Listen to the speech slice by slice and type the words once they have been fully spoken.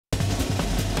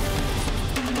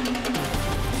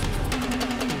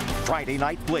Friday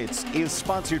Night Blitz is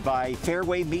sponsored by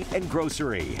Fairway Meat and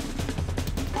Grocery.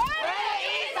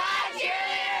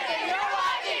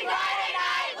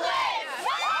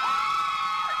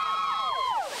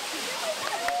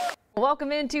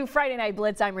 Welcome into Friday Night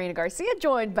Blitz. I'm Rena Garcia,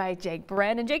 joined by Jake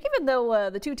Bren. And Jake, even though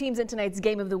the two teams in tonight's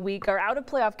game of the week are out of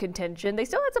playoff contention, they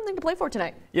still had something to play for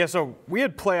tonight. Yeah, so we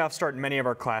had playoffs start in many of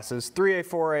our classes. 3A,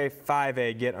 4A,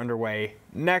 5A get underway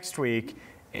next week.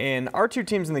 And our two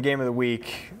teams in the game of the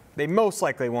week, they most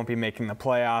likely won't be making the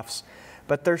playoffs.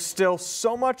 But there's still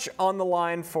so much on the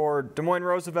line for Des Moines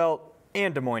Roosevelt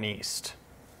and Des Moines East.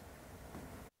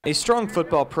 A strong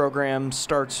football program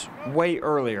starts way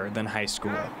earlier than high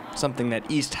school, something that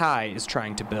East High is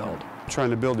trying to build.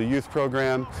 Trying to build a youth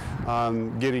program,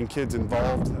 getting kids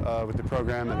involved with the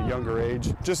program at a younger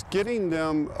age, just getting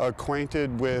them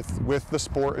acquainted with the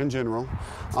sport in general.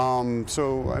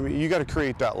 So, I mean, you got to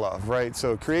create that love, right?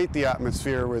 So create the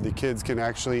atmosphere where the kids can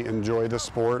actually enjoy the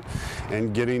sport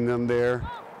and getting them there.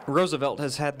 Roosevelt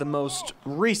has had the most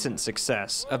recent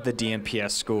success of the DMPS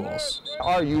schools.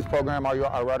 Our youth program,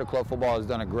 our Rider Club football has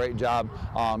done a great job,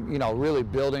 really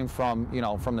building from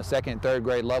the second, third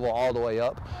grade level all the way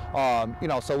up.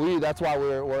 So that's why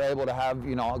we're able to have,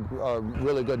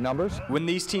 really good numbers. When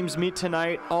these teams meet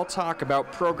tonight, all talk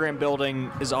about program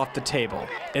building is off the table.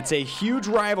 It's a huge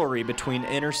rivalry between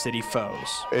inner city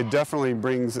foes. It definitely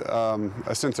brings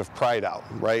a sense of pride out,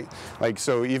 right? Like,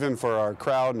 so even for our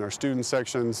crowd and our student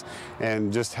sections,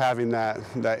 and just having that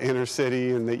inner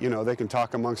city, and that, they can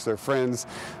talk amongst their friends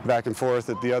back and forth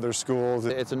at the other schools.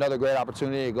 It's another great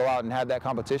opportunity to go out and have that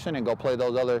competition and go play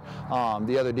those the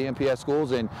other DMPS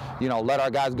schools, and let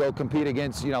our guys go compete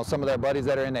against some of their buddies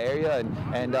that are in the area,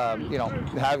 and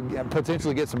have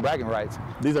potentially get some bragging rights.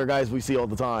 These are guys we see all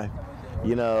the time.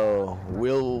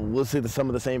 We'll see some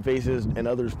of the same faces in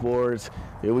other sports.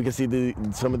 We can see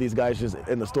some of these guys just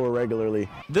in the store regularly.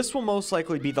 This will most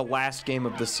likely be the last game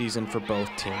of the season for both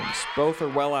teams. Both are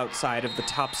well outside of the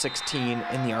top 16 in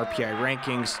the RPI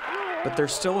rankings, but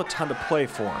there's still a ton to play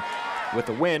for. With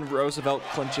a win, Roosevelt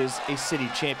clinches a city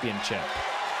championship.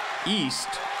 East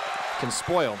can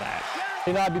spoil that.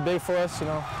 It'd be big for us,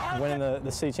 winning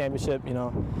the city championship, being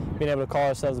able to call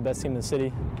ourselves the best team in the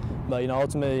city. But,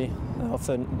 ultimately,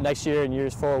 for next year and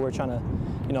years forward, we're trying to,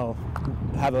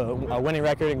 have a winning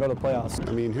record and go to the playoffs.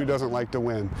 I mean, who doesn't like to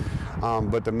win?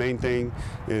 But the main thing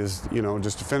is,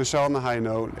 just to finish out on the high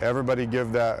note, everybody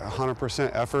give that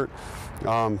 100% effort.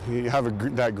 You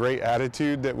have that great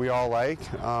attitude that we all like.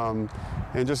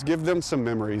 And just give them some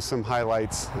memories, some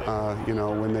highlights,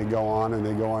 when they go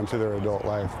on to their adult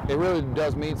life. It really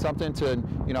does mean something to,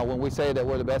 when we say that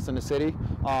we're the best in the city,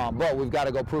 but we've got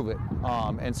to go prove it.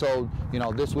 And so,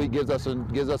 this week gives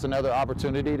us another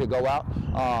opportunity to go out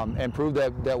and prove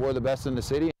that we're the best in the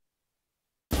city.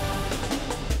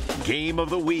 Game of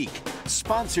the Week,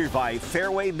 sponsored by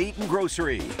Fairway Meat and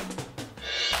Grocery.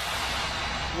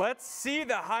 Let's see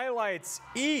the highlights.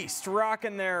 East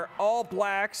rocking their all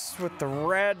blacks with the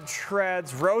red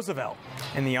treads. Roosevelt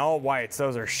in the all whites.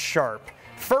 Those are sharp.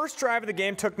 First drive of the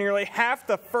game took nearly half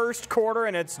the first quarter,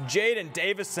 and it's Jaden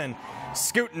Davison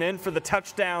scooting in for the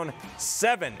touchdown.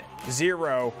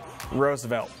 7-0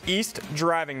 Roosevelt. East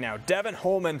driving now. Devin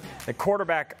Holman, the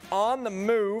quarterback, on the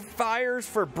move, fires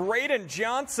for Braden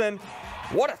Johnson.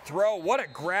 What a throw, what a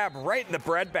grab right in the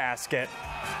breadbasket.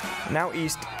 Now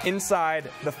East inside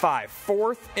the 5.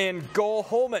 4th and goal.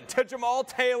 Holman to Jamal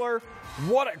Taylor.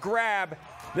 What a grab.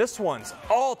 This one's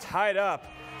all tied up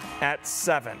at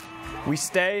 7. We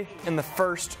stay in the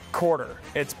first quarter.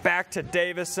 It's back to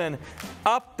Davison,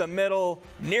 up the middle,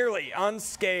 nearly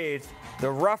unscathed. The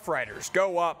Rough Riders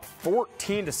go up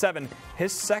 14-7,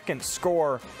 his second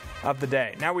score of the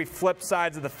day. Now we flip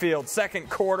sides of the field. Second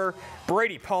quarter,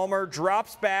 Brady Palmer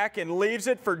drops back and leaves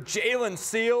it for Jalen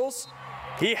Seals.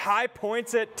 He high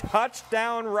points it,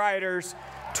 touchdown Riders,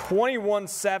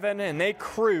 21-7, and they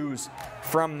cruise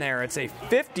from there. It's a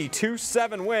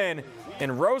 52-7 win,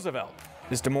 and Roosevelt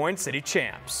is Des Moines City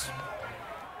champs.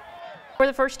 For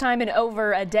the first time in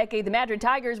over a decade, the Madrid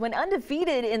Tigers went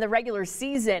undefeated in the regular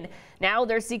season. Now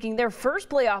they're seeking their first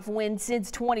playoff win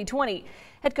since 2020.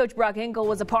 Head coach Brock Hinkle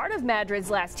was a part of Madrid's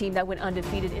last team that went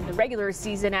undefeated in the regular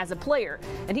season as a player.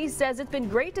 And he says it's been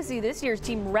great to see this year's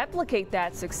team replicate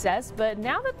that success. But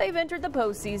now that they've entered the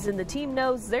postseason, the team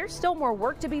knows there's still more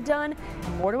work to be done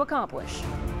and more to accomplish.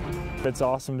 It's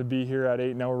awesome to be here at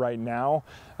 8-0 right now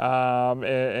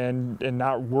and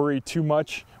not worry too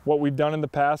much what we've done in the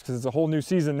past, because it's a whole new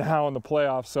season now in the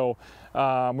playoffs. So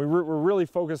we're really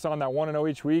focused on that 1-0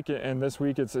 each week, and this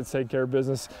week it's taking care of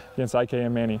business against IK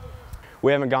and Manny.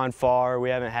 we haven't gone far. We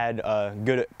haven't had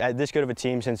this good of a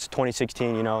team since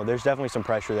 2016. You know, there's definitely some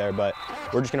pressure there, but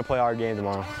we're just going to play our game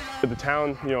tomorrow. The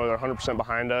town, you know, they're 100%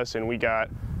 behind us, and we got,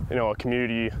 you know, a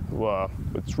community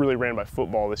that's really ran by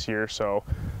football this year. So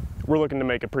we're looking to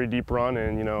make a pretty deep run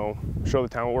and, you know, show the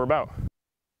town what we're about.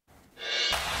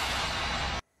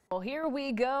 Well, here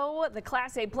we go. The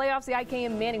Class A playoffs, the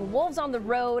IKM Manning Wolves on the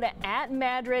road at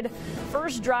Madrid.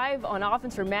 First drive on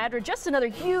offense for Madrid. Just another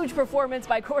huge performance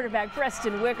by quarterback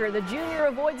Preston Wicker. The junior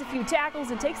avoids a few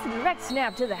tackles and takes the direct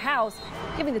snap to the house,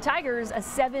 giving the Tigers a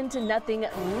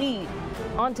 7-0 lead.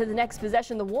 On to the next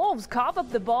possession. The Wolves cough up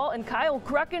the ball, and Kyle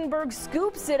Kruckenberg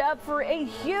scoops it up for a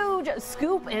huge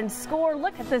scoop and score.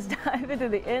 Look at this dive into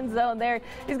the end zone there.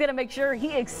 He's going to make sure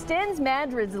he extends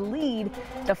Madrid's lead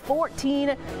to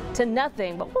 14-0,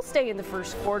 but we'll stay in the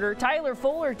first quarter. Tyler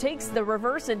Fuller takes the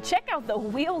reverse, and check out the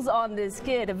wheels on this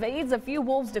kid. Evades a few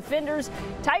Wolves defenders,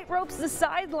 tight ropes the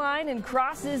sideline, and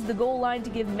crosses the goal line to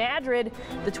give Madrid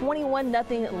the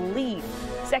 21-0 lead.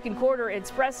 Second quarter,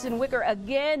 it's Preston Wicker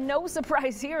again. No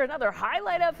surprise here. Another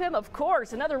highlight of him, of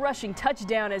course. Another rushing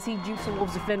touchdown as he jukes a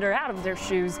Wolves defender out of their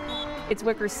shoes. It's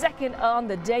Wicker's second on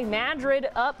the day. Madrid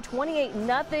up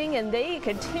 28-0, and they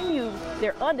continue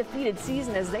their undefeated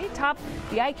season as they top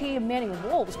the IKM Manning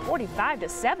Wolves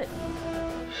 45-7.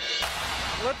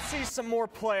 Let's see some more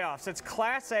playoffs. It's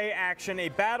Class A action, a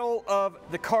battle of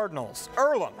the Cardinals.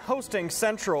 Earlham hosting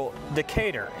Central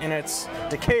Decatur, and it's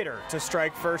Decatur to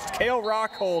strike first. Cale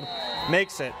Rockhold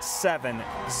makes it 7-0.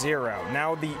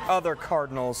 Now the other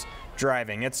Cardinals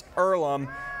driving. It's Earlham,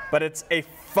 but it's a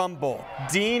fumble.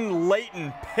 Dean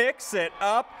Layton picks it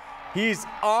up. He's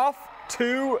off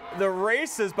to the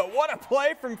races, but what a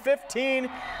play from 15.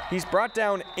 He's brought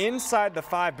down inside the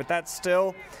 5, but that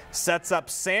still sets up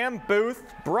Sam Booth,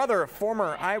 brother of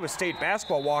former Iowa State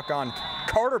basketball walk-on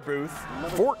Carter Booth,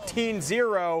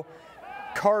 14-0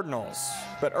 Cardinals.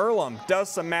 But Earlham does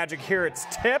some magic here. It's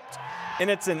tipped, and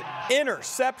it's an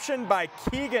interception by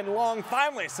Keegan Long.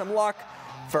 Finally, some luck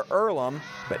for Earlham,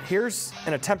 but here's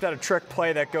an attempt at a trick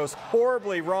play that goes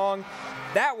horribly wrong.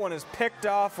 That one is picked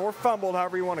off or fumbled,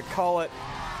 however you want to call it,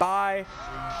 by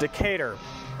Decatur.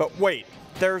 But wait,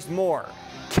 there's more.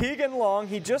 Keegan Long,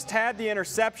 he just had the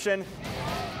interception,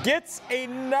 gets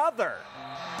another.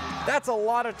 That's a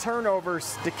lot of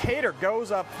turnovers. Decatur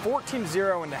goes up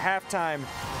 14-0 into halftime,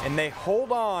 and they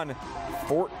hold on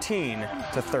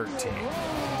 14-13.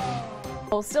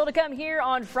 Well, still to come here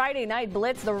on Friday Night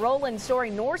Blitz, the Roland Story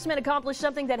Norsemen accomplished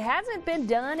something that hasn't been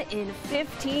done in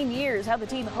 15 years. How the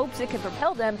team hopes it can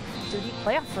propel them to the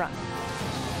playoff run.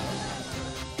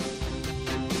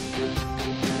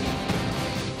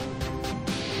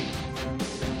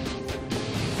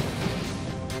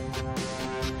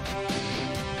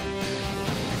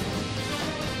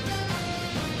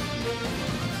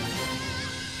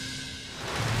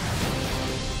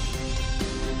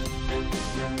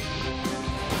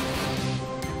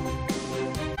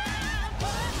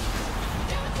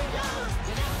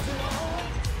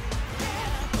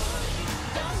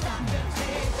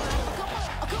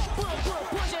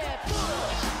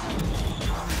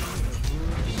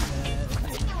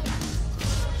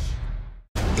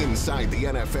 Inside the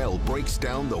NFL breaks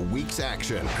down the week's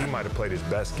action. He might have played his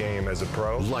best game as a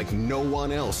pro. Like no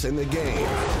one else in the game.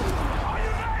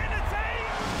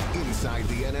 Inside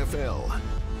the NFL.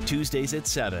 Tuesdays at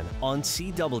 7 on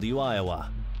CW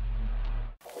Iowa.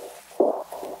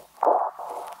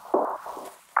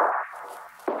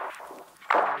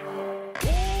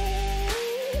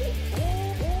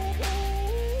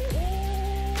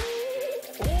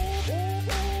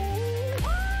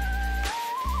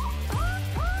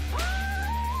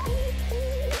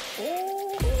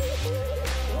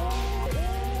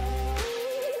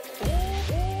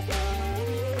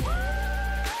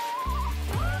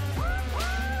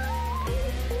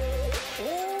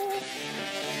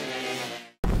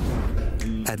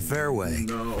 At Fairway,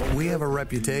 we have a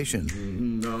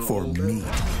reputation for meat.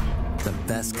 The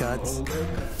best cuts,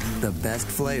 the best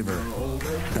flavor,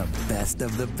 the best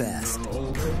of the best.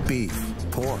 Beef,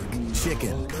 pork,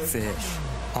 chicken, fish.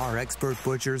 Our expert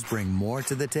butchers bring more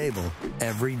to the table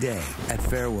every day at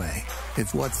Fairway.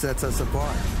 It's what sets us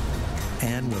apart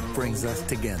and what brings us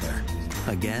together.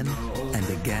 Again and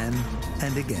again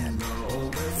and again.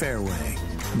 Fairway,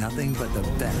 nothing but the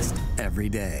best every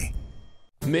day.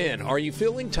 Men, are you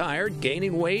feeling tired,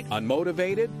 gaining weight,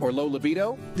 unmotivated, or low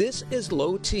libido? This is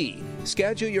Low T.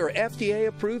 Schedule your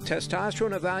FDA-approved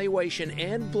testosterone evaluation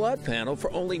and blood panel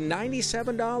for only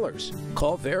 $97.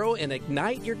 Call Vero and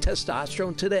ignite your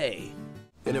testosterone today.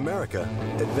 In America,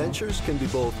 adventures can be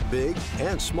both big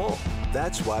and small.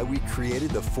 That's why we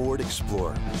created the Ford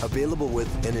Explorer, available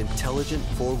with an intelligent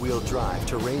four-wheel drive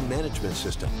terrain management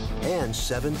system and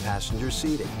 7-passenger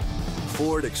seating.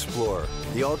 Ford Explorer,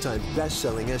 the all-time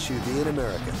best-selling SUV in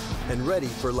America, and ready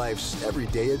for life's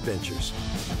everyday adventures.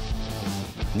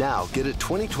 Now, get a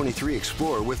 2023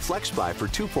 Explorer with FlexBuy for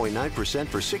 2.9%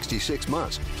 for 66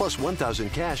 months, plus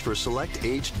 $1,000 cash for select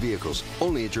aged vehicles.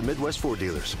 Only at your Midwest Ford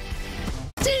dealers.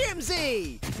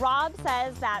 TMZ! Rob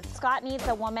says that Scott needs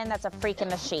a woman that's a freak in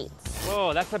the sheets.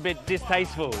 Oh, that's a bit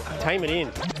distasteful. Tame it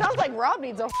in. Sounds like Rob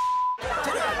needs a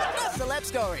Celeb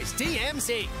Stories,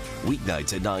 TMZ.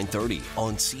 Weeknights at 9:30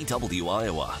 on CW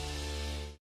Iowa.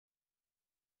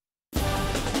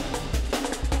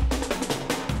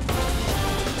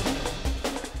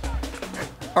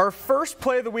 Our first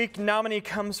play of the week nominee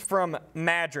comes from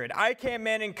Madrid. IK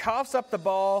Manning coughs up the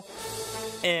ball,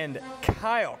 and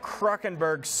Kyle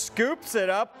Kruckenberg scoops it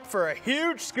up for a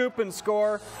huge scoop and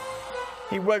score.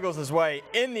 He wiggles his way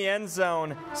in the end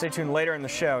zone. Stay tuned later in the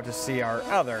show to see our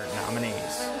other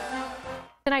nominees.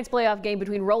 Tonight's playoff game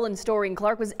between Roland Story and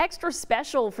Clark was extra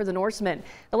special for the Norsemen.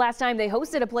 The last time they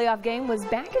hosted a playoff game was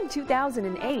back in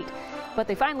 2008. But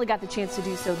they finally got the chance to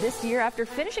do so this year after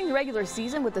finishing the regular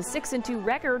season with a 6-2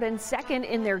 record and second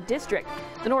in their district.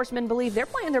 The Norsemen believe they're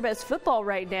playing their best football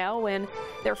right now, and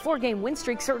their 4-game win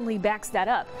streak certainly backs that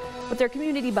up. With their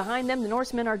community behind them, the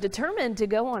Norsemen are determined to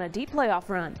go on a deep playoff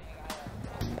run.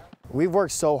 We've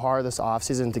worked so hard this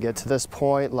offseason to get to this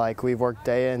point. Like, we've worked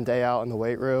day in, day out in the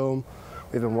weight room.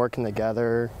 We've been working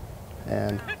together,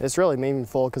 and it's really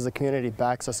meaningful because the community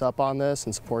backs us up on this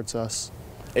and supports us.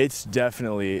 It's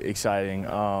definitely exciting,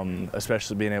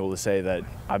 especially being able to say that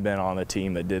I've been on a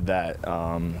team that did that.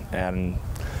 And,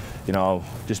 you know,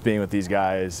 just being with these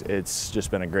guys, it's just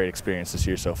been a great experience this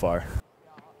year so far.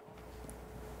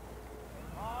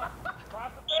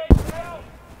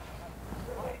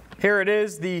 Here it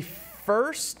is, the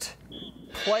first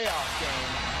playoff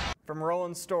game from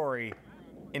Roland Story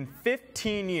in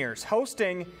 15 years,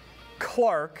 hosting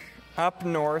Clark up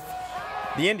north.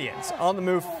 The Indians on the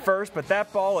move first, but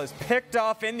that ball is picked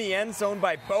off in the end zone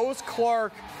by Bose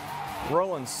Clark.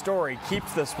 Roland Story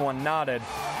keeps this one knotted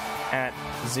at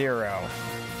 0.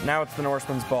 Now it's the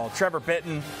Norsemen's ball. Trevor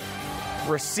Bitton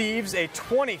receives a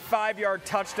 25-yard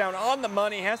touchdown on the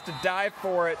money, has to dive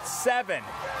for it.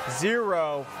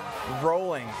 7-0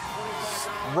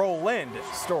 Roland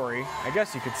Story. I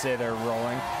guess you could say they're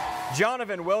rolling.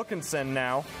 Jonathan Wilkinson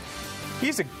now.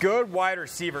 He's a good wide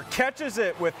receiver. Catches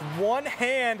it with one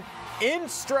hand in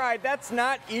stride. That's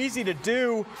not easy to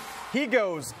do. He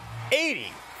goes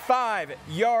 85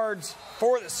 yards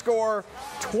for the score.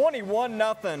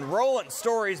 21-0. Roland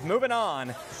Story's moving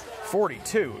on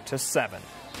 42-7.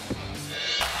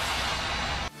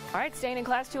 All right, staying in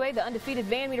Class 2A, the undefeated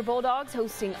Van Meter Bulldogs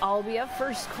hosting Albia.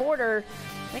 First quarter,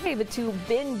 they gave it to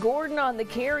Ben Gordon on the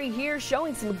carry here,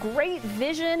 showing some great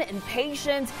vision and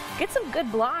patience. Gets some good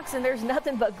blocks, and there's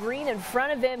nothing but green in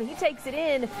front of him. He takes it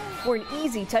in for an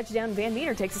easy touchdown. Van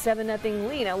Meter takes a 7-0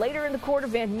 lead. Now later in the quarter,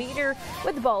 Van Meter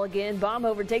with the ball again.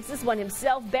 Baumhover takes this one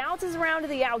himself, bounces around to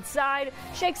the outside,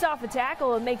 shakes off a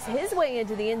tackle, and makes his way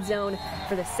into the end zone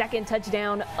for the second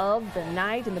touchdown of the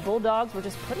night. And the Bulldogs were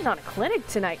just putting on a clinic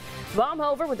tonight.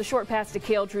 Baumhover with a short pass to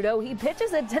Cale Trudeau. He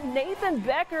pitches it to Nathan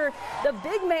Becker. The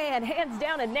big man hands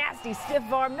down a nasty stiff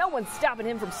arm. No one's stopping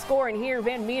him from scoring here.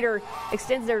 Van Meter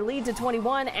extends their lead to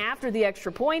 21 after the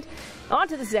extra point. On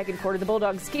to the second quarter. The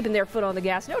Bulldogs keeping their foot on the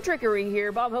gas. No trickery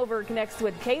here. Baumhover connects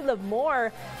with Caleb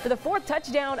Moore for the fourth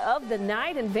touchdown of the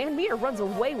night, and Van Meter runs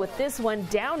away with this one,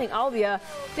 downing Albia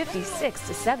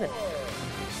 56-7.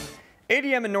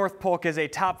 ADM and North Polk is a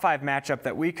top 5 matchup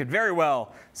that we could very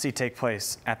well see take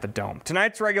place at the Dome.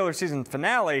 Tonight's regular season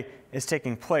finale is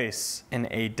taking place in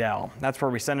Adel. That's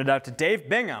where we send it out to Dave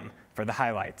Bingham for the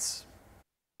highlights.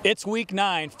 It's week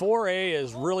 9. 4A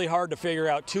is really hard to figure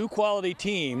out. 2 quality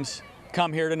teams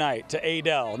come here tonight to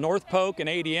Adel. North Polk and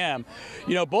ADM,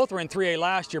 you know, both were in 3A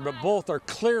last year, but both are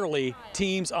clearly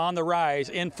teams on the rise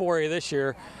in 4A this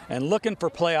year and looking for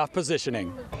playoff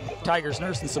positioning. Tigers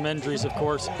nursing some injuries, of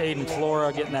course. Aiden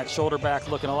Flora getting that shoulder back,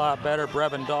 looking a lot better.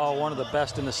 Brevin Dahl, one of the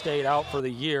best in the state, out for the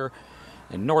year.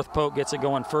 And North Polk gets it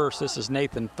going first. This is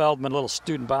Nathan Feldman, a little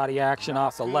student body action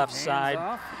off the left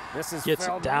side. Gets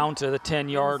it down to the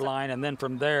 10-yard line, and then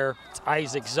from there, it's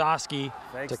Isaac Zoski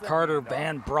to Carter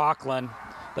Van Brocklin.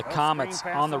 The Comets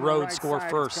on the road score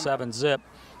first, 7-0.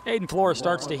 Aiden Flora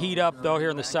starts to heat up, though, here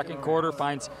in the second quarter.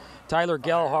 Finds Tyler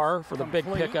Gelhar for the big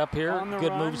pickup here.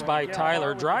 Good moves by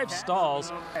Tyler. Drive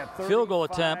stalls. Field goal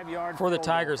attempt for the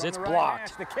Tigers. It's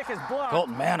blocked.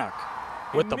 Colton Manick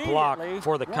with the block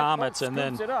for the Comets, and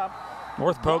then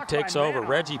North Polk takes over.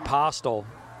 Reggie Postel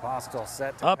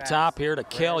Up top here to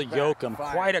Kel Yoakum.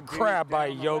 Quite a grab by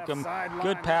Yoakum.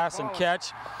 Good pass and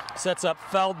catch. Sets up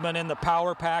Feldman in the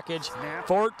power package.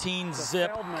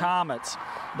 14-zip Comets.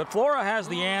 But Flora has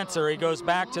the answer. He goes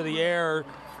back to the air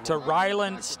to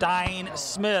Ryland Stein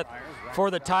Smith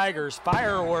for the Tigers.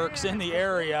 Fireworks in the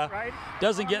area.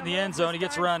 Doesn't get in the end zone. He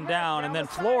gets run down. And then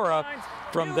Flora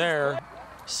from there,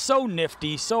 so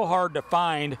nifty, so hard to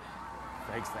find.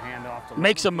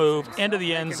 Makes a move into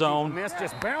the end zone.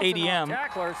 ADM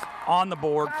on the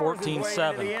board,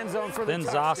 14-7. Then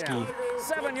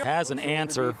Zoski has an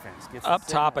answer. Up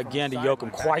top again to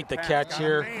Yoakum. Quite the catch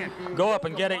here. Go up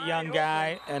and get it, young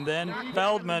guy. And then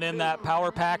Feldman in that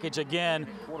power package again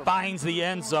finds the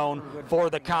end zone for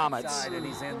the Comets.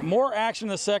 More action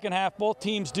in the second half. Both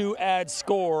teams do add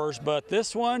scores, but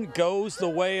this one goes the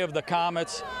way of the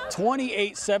Comets.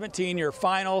 28-17 your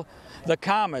final. The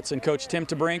Comets and Coach Tim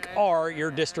Tabrink are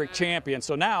your district champions.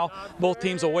 So now both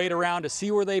teams will wait around to see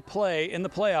where they play in the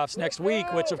playoffs next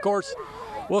week, which of course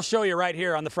we'll show you right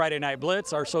here on the Friday Night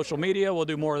Blitz. Our social media, we'll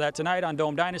do more of that tonight on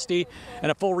Dome Dynasty,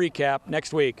 and a full recap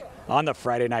next week on the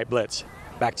Friday Night Blitz.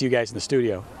 Back to you guys in the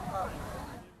studio.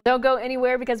 Don't go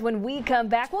anywhere, because when we come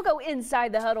back, we'll go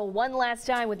inside the huddle one last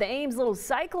time with the Ames Little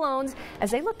Cyclones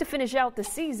as they look to finish out the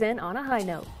season on a high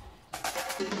note.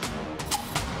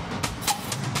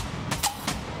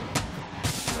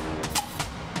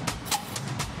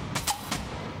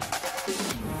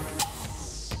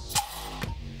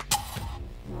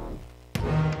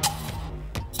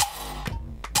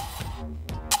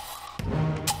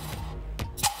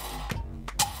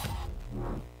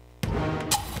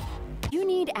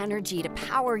 Energy to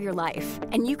power your life,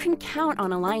 and you can count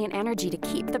on Alliant Energy to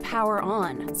keep the power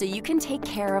on so you can take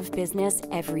care of business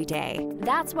every day.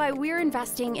 That's why we're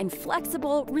investing in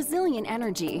flexible, resilient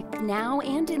energy now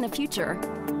and in the future,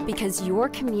 because your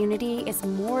community is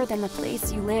more than the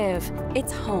place you live.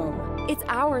 It's home. It's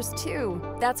ours too.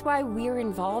 That's why we're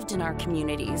involved in our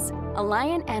communities.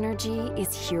 Alliant Energy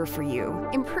is here for you,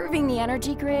 improving the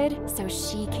energy grid so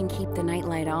she can keep the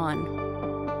nightlight on.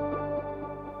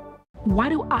 Why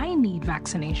do I need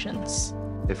vaccinations?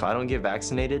 If I don't get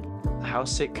vaccinated, how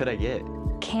sick could I get?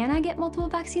 Can I get multiple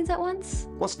vaccines at once?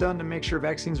 What's done to make sure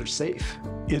vaccines are safe?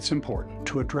 It's important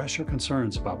to address your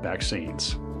concerns about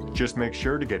vaccines. Just make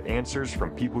sure to get answers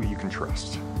from people you can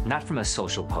trust. Not from a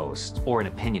social post or an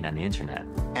opinion on the internet.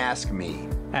 Ask me.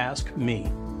 Ask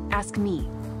me. Ask me,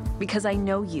 because I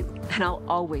know you, and I'll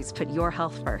always put your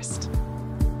health first.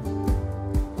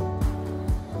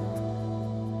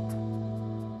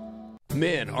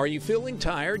 Men, are you feeling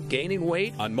tired, gaining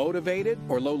weight, unmotivated,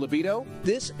 or low libido?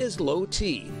 This is Low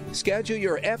T. Schedule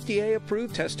your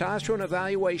FDA-approved testosterone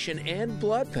evaluation and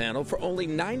blood panel for only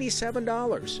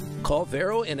 $97. Call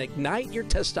Vero and ignite your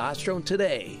testosterone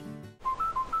today.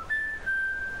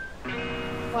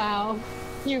 Wow,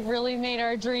 you really made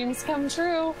our dreams come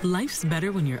true. Life's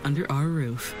better when you're under our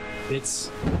roof.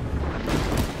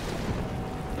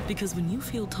 Because when you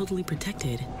feel totally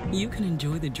protected, you can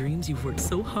enjoy the dreams you've worked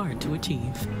so hard to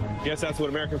achieve. Guess that's what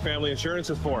American Family Insurance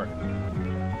is for.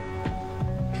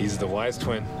 He's the wise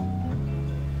twin.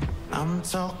 I'm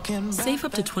talking. Save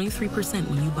up to 23%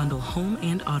 when you bundle home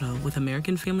and auto with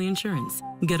American Family Insurance.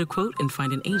 Get a quote and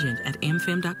find an agent at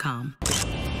amfam.com.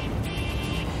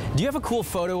 Do you have a cool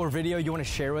photo or video you want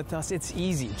to share with us? It's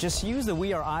easy. Just use the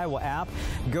We Are Iowa app,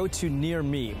 go to Near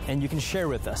Me, and you can share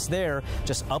with us. There,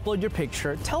 just upload your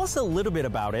picture, tell us a little bit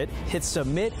about it, hit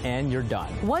submit, and you're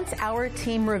done. Once our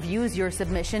team reviews your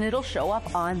submission, it'll show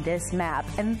up on this map,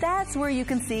 and that's where you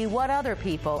can see what other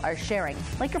people are sharing,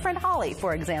 like your friend Holly,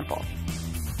 for example.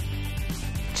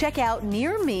 Check out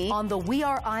Near Me on the We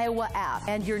Are Iowa app,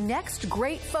 and your next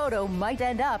great photo might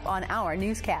end up on our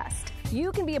newscast.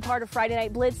 You can be a part of Friday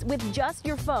Night Blitz with just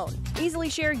your phone. Easily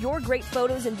share your great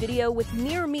photos and video with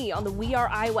Near Me on the We Are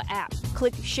Iowa app.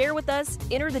 Click Share with Us,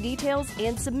 enter the details,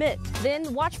 and submit.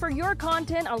 Then watch for your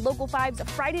content on Local 5's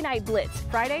Friday Night Blitz,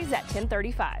 Fridays at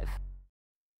 10:35.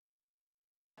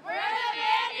 We're the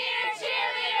Band Theater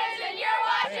Cheerleaders, and you're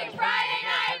watching Friday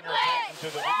Night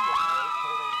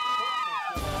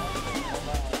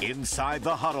Blitz. Inside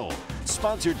the Huddle,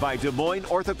 sponsored by Des Moines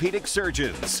Orthopedic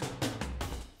Surgeons.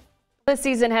 This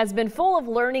season has been full of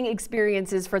learning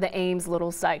experiences for the Ames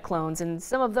Little Cyclones, and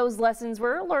some of those lessons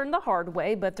were learned the hard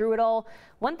way, but through it all,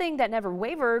 one thing that never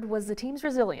wavered was the team's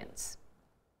resilience.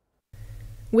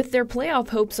 With their playoff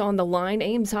hopes on the line,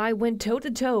 Ames High went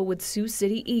toe-to-toe with Sioux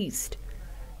City East.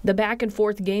 The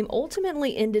back-and-forth game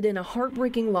ultimately ended in a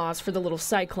heartbreaking loss for the Little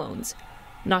Cyclones,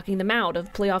 knocking them out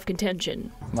of playoff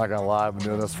contention. I'm not gonna lie, I've been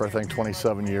doing this for I think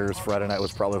 27 years. Friday night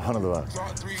was probably one of the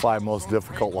 5 most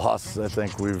difficult losses I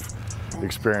think we've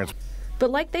experienced. But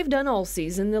like they've done all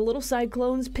season, the Little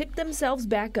Cyclones picked themselves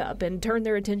back up and turned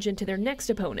their attention to their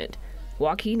next opponent,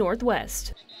 Waukee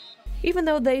Northwest. Even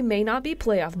though they may not be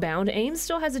playoff bound, Ames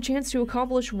still has a chance to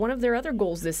accomplish one of their other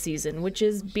goals this season, which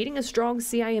is beating a strong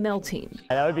CIML team.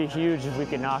 That would be huge if we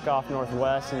could knock off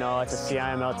Northwest. You know, it's a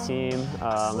CIML team.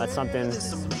 That's something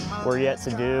we're yet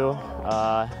to do.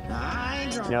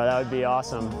 You know, that would be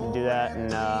awesome to do that in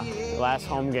last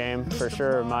home game for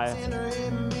sure of my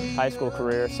high school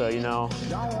career. So, you know,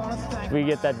 if we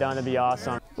get that done, it'd be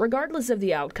awesome. Regardless of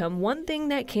the outcome, one thing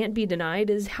that can't be denied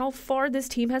is how far this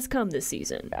team has come this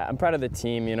season. I'm proud of the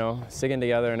team, you know, sticking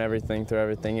together and everything through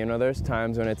everything. You know, there's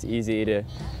times when it's easy to,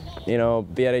 you know,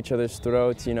 be at each other's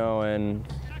throats, you know, and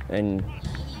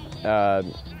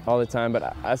all the time,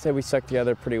 but I say we stuck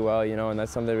together pretty well, you know, and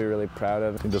that's something to be really proud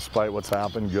of. Despite what's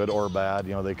happened, good or bad,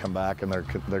 you know, they come back and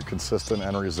they're consistent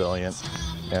and resilient.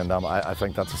 And I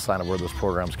think that's a sign of where this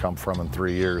program's come from in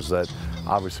 3 years, that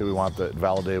obviously we want that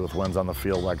validated with wins on the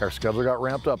field. Like, our schedule got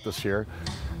ramped up this year,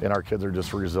 and our kids are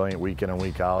just resilient week in and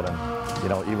week out. And, you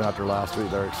know, even after last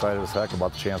week, they're excited as heck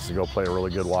about the chance to go play a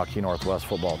really good Waukee Northwest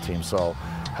football team. So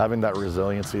having that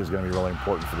resiliency is going to be really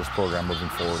important for this program moving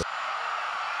forward.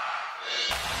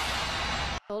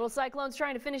 The Little Cyclones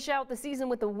trying to finish out the season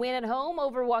with a win at home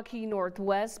over Waukee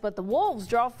Northwest, but the Wolves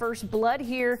draw first blood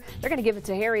here. They're going to give it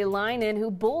to Harry Linen, who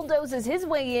bulldozes his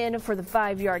way in for the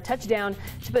 5-yard touchdown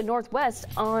to put Northwest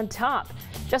on top.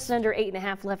 Just under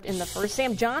 8.5 left in the first.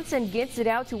 Sam Johnson gets it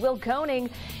out to Will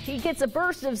Koenig. He gets a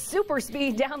burst of super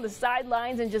speed down the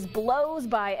sidelines and just blows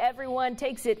by everyone,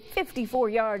 takes it 54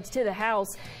 yards to the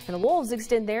house, and the Wolves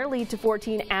extend their lead to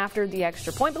 14 after the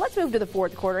extra point. But let's move to the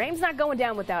fourth quarter. Ames not going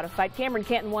down without a fight. Cameron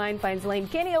Canton-Wine finds Lane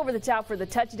Kinney over the top for the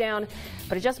touchdown,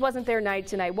 but it just wasn't their night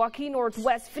tonight. Waukee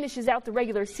Northwest finishes out the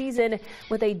regular season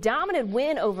with a dominant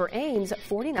win over Ames,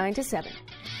 49-7.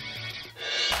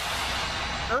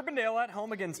 Urbandale at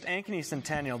home against Ankeny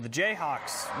Centennial. The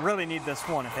Jayhawks really need this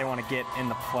one if they want to get in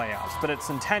the playoffs, but it's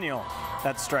Centennial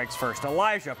that strikes first.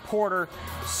 Elijah Porter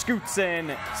scoots in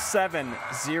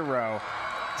 7-0.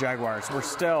 Jaguars. We're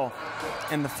still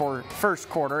in the first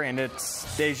quarter, and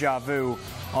it's deja vu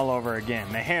all over again.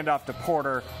 They hand off to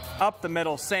Porter, up the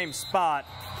middle, same spot.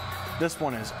 This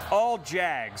one is all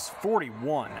Jags,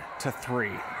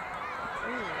 41-3.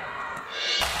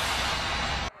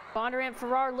 Bondurant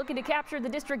Farrar looking to capture the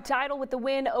district title with the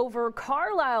win over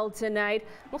Carlisle tonight.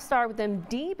 We'll start with them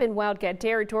deep in Wildcat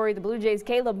territory. The Blue Jays'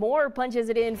 Caleb Moore punches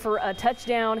it in for a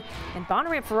touchdown, and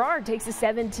Bondurant Farrar takes a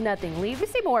 7-0 lead. We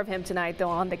see more of him tonight, though,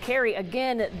 on the carry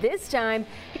again. This time,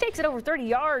 he takes it over 30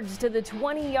 yards to the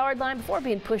 20-yard line before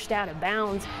being pushed out of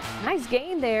bounds. Nice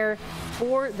gain there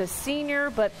for the senior,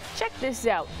 but check this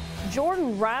out.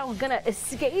 Jordan Ryle gonna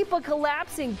escape a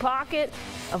collapsing pocket,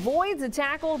 avoids a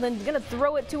tackle, then gonna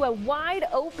throw it to a wide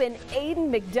open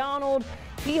Aiden McDonald.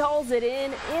 He hauls it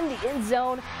in the end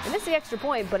zone and missed the extra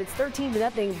point, but it's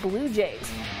 13-0 Blue Jays.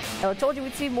 Now, I told you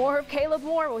we'd see more of Caleb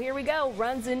Moore. Well, here we go.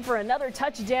 Runs in for another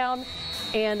touchdown,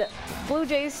 and Blue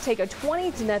Jays take a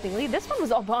 20-0 lead. This one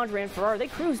was all Bondurant Farrar. They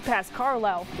cruise past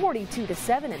Carlisle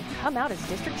 42-7 and come out as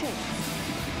district champions.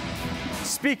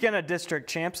 Speaking of district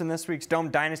champs in this week's Dome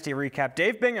Dynasty recap,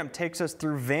 Dave Bingham takes us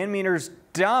through Van Meter's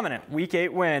dominant Week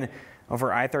 8 win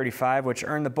over I-35, which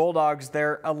earned the Bulldogs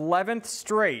their 11th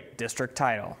straight district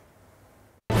title.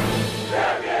 Let's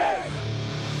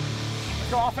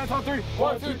go offense on 3.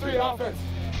 1, 2, 3, offense.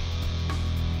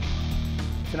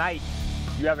 Tonight,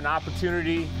 you have an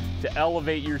opportunity to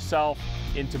elevate yourself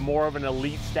into more of an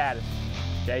elite status.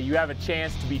 Okay, you have a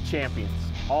chance to be champions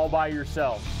all by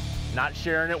yourselves, not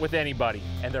sharing it with anybody.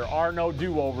 And there are no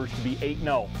do-overs to be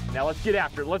 8-0. Now let's get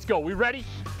after it. Let's go. We ready?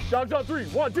 Dogs on 3.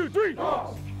 1, 2, 3.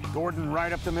 Gordon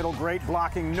right up the middle, great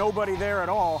blocking, nobody there at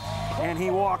all. And he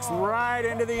walks right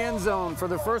into the end zone for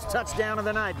the first touchdown of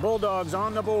the night. Bulldogs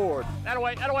on the board. That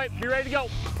away, be ready to go.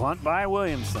 Punt by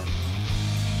Williamson.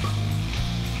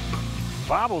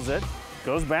 Bobbles it,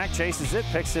 goes back, chases it,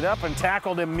 picks it up, and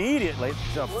tackled immediately.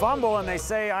 It's a fumble, and they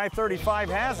say I-35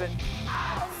 has it.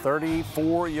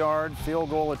 34-yard field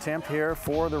goal attempt here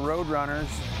for the Roadrunners.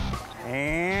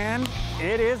 And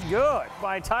it is good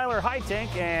by Tyler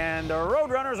Heitink, and the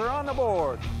Roadrunners are on the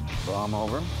board. Bomb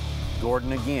over.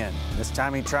 Gordon again. This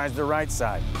time he tries the right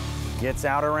side. Gets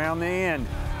out around the end.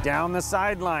 Down the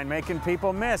sideline, making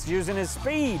people miss, using his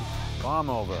speed. Bomb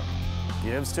over.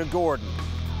 Gives to Gordon.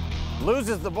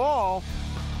 Loses the ball.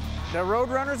 The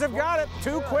Roadrunners have got it.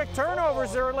 2 quick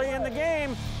turnovers early in the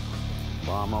game.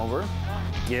 Bomb over.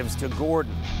 Gives to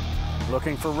Gordon.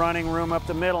 Looking for running room up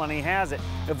the middle, and he has it.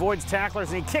 Avoids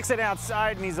tacklers, and he kicks it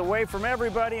outside, and he's away from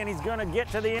everybody, and he's going to get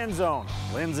to the end zone.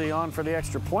 Lindsey on for the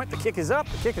extra point. The kick is up.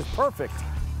 The kick is perfect.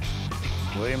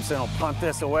 Williamson will punt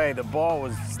this away. The ball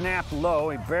was snapped low.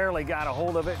 He barely got a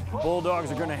hold of it.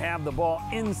 Bulldogs are going to have the ball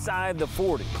inside the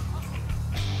 40.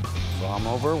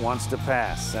 Baumhover wants to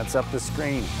pass. Sets up the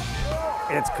screen.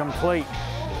 It's complete.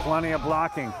 Plenty of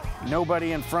blocking.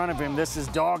 Nobody in front of him. This is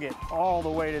dog it all the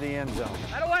way to the end zone.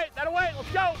 That away.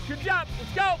 Let's go. Good job.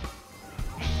 Let's go.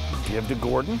 Give to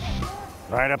Gordon.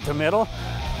 Right up the middle.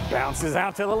 Bounces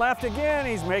out to the left again.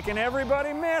 He's making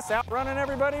everybody miss. Outrunning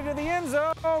everybody to the end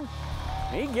zone.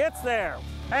 He gets there.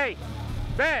 Hey,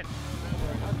 Ben.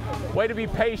 Way to be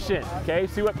patient, okay?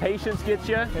 See what patience gets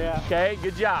you? Yeah. Okay,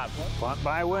 good job. Punt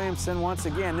by Williamson once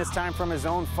again, this time from his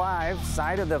own 5,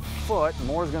 side of the foot.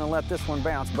 Moore's going to let this one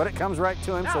bounce, but it comes right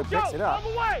to him, so he picks it up.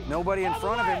 Nobody in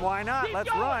front of him, why not?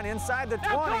 Let's run inside the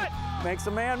 20. Makes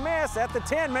a man miss at the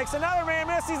 10, makes another man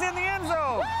miss. He's in the end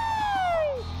zone.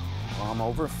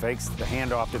 Baumhover fakes the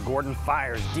handoff to Gordon,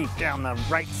 fires deep down the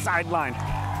right sideline.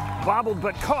 Bobbled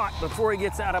but caught before he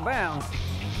gets out of bounds.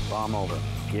 Baumhover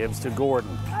gives to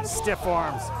Gordon. Stiff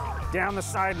arms down the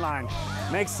sideline.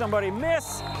 Makes somebody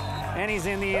miss, and he's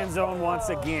in the end zone once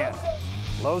again.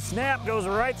 Low snap goes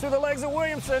right through the legs of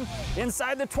Williamson.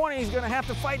 Inside the 20, he's going to have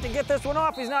to fight to get this one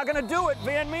off. He's not going to do it.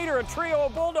 Van Meter, a trio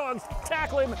of Bulldogs,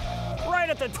 tackle him right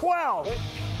at the 12.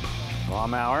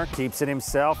 Baumhower keeps it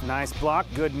himself. Nice block,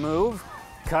 good move.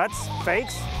 Cuts,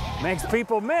 fakes, makes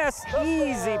people miss.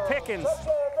 Easy pickings.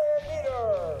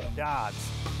 Dodds.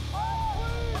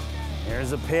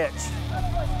 Here's a pitch.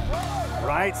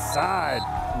 Right side.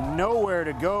 Nowhere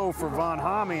to go for Von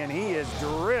Homme, and he is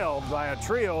drilled by a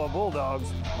trio of Bulldogs.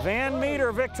 Van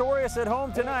Meter victorious at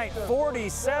home tonight,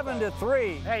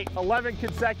 47-3. Hey, 11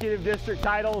 consecutive district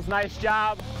titles. Nice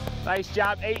job. Nice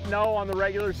job. 8-0 on the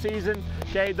regular season.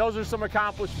 Okay, those are some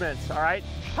accomplishments, all right?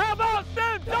 How about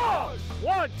them dogs?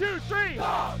 1, 2, 3.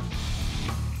 Dogs.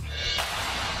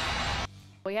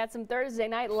 We had some Thursday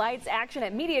night lights action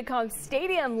at MediaCom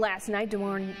Stadium last night. Des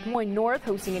Moines North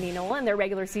hosting Indianola in their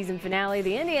regular season finale.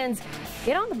 The Indians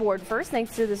get on the board first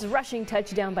thanks to this rushing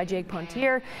touchdown by Jake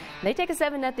Pontier. They take a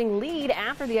 7-0 lead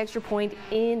after the extra point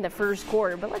in the first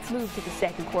quarter. But let's move to the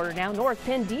second quarter now. North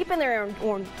pinned deep in their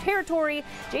own territory.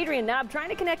 Jadrian Knobb trying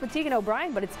to connect with Tegan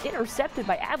O'Brien, but it's intercepted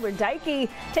by Adler Dykey.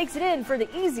 Takes it in for the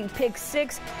easy pick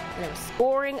 6. And they're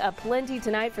scoring aplenty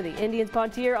tonight for the Indians.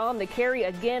 Pontier on the carry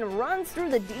again, runs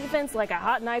through the defense like a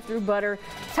hot knife through butter.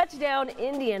 Touchdown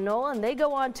Indianola, and they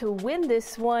go on to win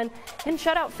this one in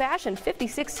shutout fashion,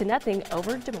 56-0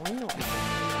 over Des Moines North.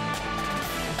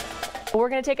 We're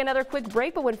going to take another quick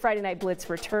break, but when Friday Night Blitz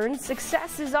returns,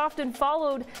 success is often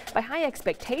followed by high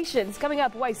expectations. Coming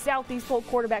up, why Southeast Polk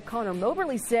quarterback Connor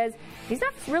Moberly says he's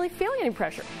not really feeling any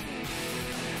pressure.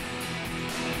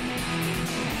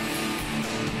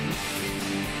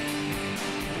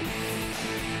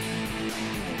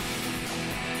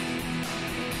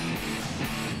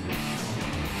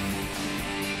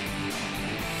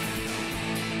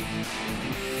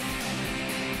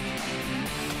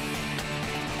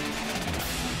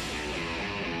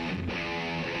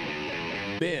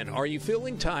 Ben, are you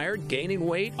feeling tired, gaining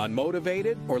weight,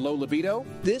 unmotivated, or low libido?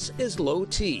 This is Low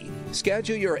T.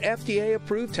 Schedule your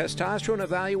FDA-approved testosterone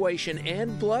evaluation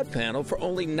and blood panel for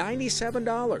only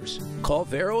 $97. Call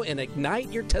Vero and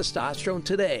ignite your testosterone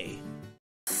today.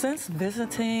 Since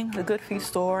visiting the Good Feet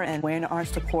store and wearing the arch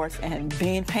supports and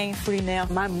being pain-free now,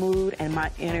 my mood and my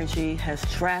energy has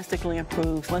drastically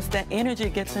improved. Once that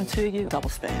energy gets into you, double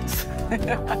spins.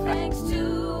 Thanks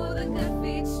to the Good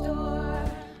Feet store.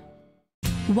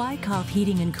 Wyckoff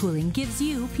Heating and Cooling gives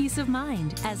you peace of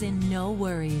mind, as in no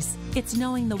worries. It's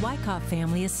knowing the Wyckoff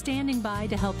family is standing by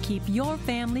to help keep your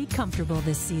family comfortable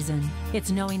this season. It's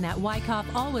knowing that Wyckoff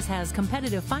always has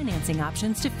competitive financing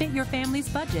options to fit your family's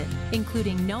budget,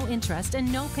 including no interest and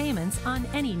no payments on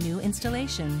any new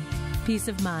installation. Peace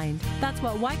of mind. That's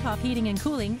what Wyckoff Heating and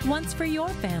Cooling wants for your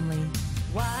family.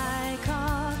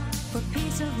 Wyckoff, for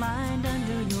peace of mind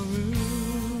under your roof.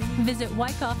 Visit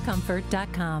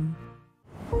wyckoffcomfort.com.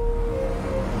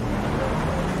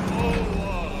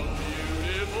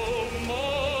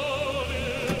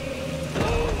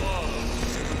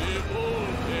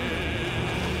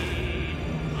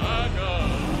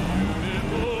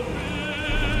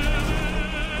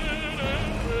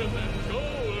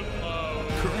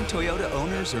 Toyota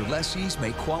owners or lessees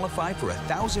may qualify for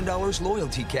 $1,000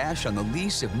 loyalty cash on the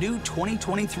lease of new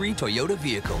 2023 Toyota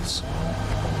vehicles.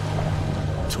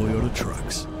 Toyota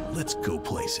trucks. Let's go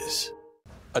places.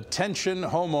 Attention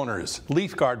homeowners.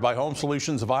 LeafGuard by Home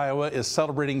Solutions of Iowa is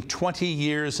celebrating 20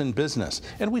 years in business.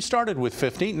 And we started with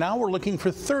 50. Now we're looking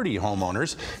for 30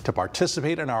 homeowners to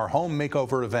participate in our home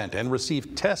makeover event and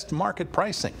receive test market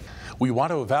pricing. We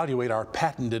want to evaluate our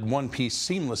patented one-piece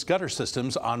seamless gutter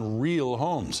systems on real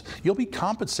homes. You'll be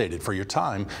compensated for your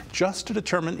time just to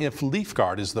determine if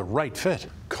LeafGuard is the right fit.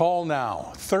 Call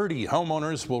now. 30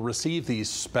 homeowners will receive these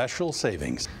special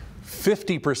savings.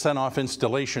 50% off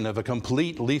installation of a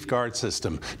complete LeafGuard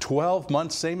system. 12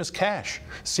 months, same as cash.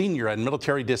 Senior and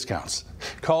military discounts.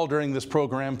 Call during this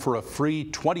program for a free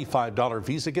 $25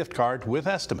 Visa gift card with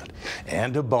estimate.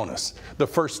 And a bonus. The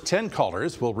first 10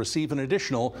 callers will receive an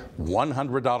additional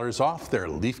 $100 off their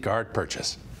LeafGuard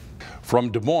purchase.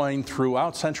 From Des Moines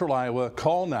throughout central Iowa,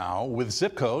 call now with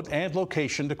zip code and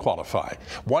location to qualify.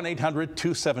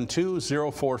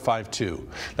 1-800-272-0452.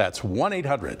 That's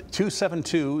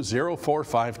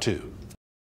 1-800-272-0452.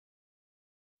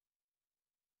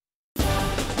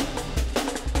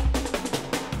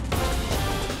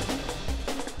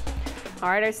 All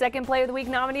right, our second play of the week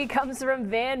nominee comes from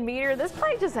Van Meter. This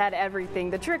play just had everything.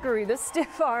 The trickery, the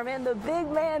stiff arm, and the big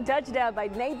man touchdown by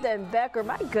Nathan Becker.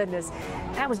 My goodness,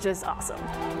 that was just awesome.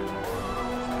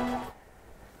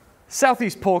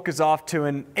 Southeast Polk is off to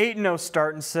an 8-0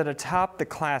 start and sit atop the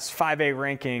Class 5A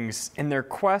rankings in their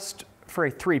quest for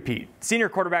a three-peat. Senior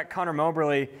quarterback Connor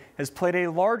Moberly has played a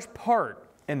large part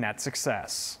in that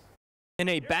success. In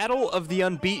a battle of the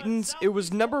unbeatens, it was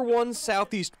 #1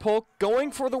 Southeast Polk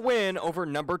going for the win over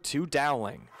 #2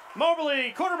 Dowling.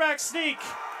 Moberly, quarterback sneak.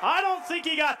 I don't think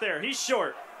he got there. He's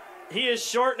short. He is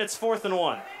short, and it's 4th and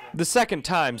 1. The second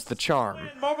time's the charm.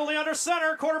 Moberly under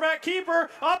center, quarterback keeper,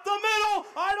 up the middle.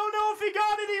 I don't know if he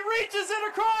got it. He reaches it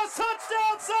across.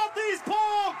 Touchdown, Southeast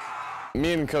Polk.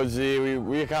 Me and Coach Z,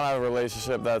 we kind of have a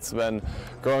relationship that's been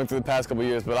growing through the past couple of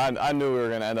years, but I knew we were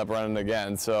going to end up running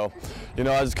again. So, you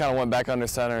know, I just kind of went back under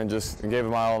center and just gave it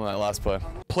my all in that last play.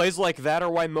 Plays like that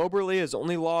are why Moberly has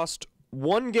only lost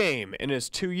 1 game in his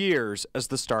 2 years as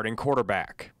the starting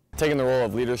quarterback. Taking the role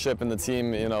of leadership in the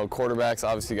team, you know, quarterbacks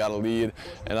obviously got to lead,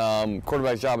 and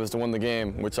quarterback's job is to win the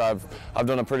game, which I've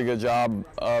done a pretty good job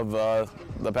of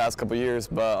the past couple of years,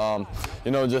 but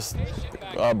you know, just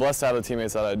blessed to have the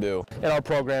teammates that I do. In our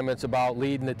program, it's about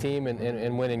leading the team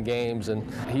and winning games, and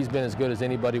he's been as good as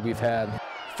anybody we've had.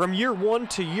 From year 1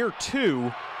 to year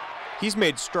 2, he's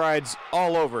made strides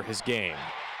all over his game.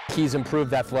 He's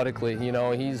improved athletically. You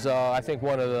know, he's I think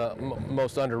one of the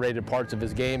most underrated parts of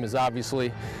his game is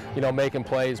obviously, you know, making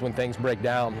plays when things break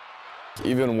down.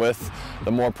 Even with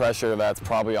the more pressure that's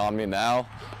probably on me now,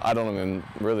 I don't even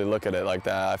really look at it like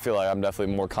that. I feel like I'm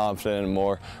definitely more confident and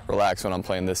more relaxed when I'm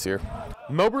playing this year.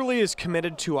 Moberly is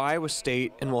committed to Iowa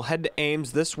State and will head to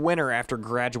Ames this winter after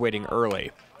graduating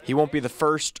early. He won't be the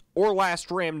first or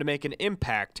last Ram to make an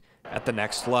impact at the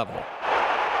next level.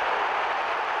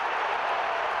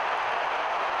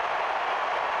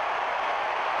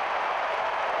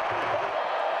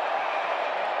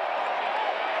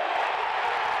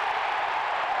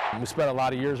 We spent a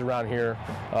lot of years around here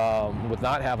with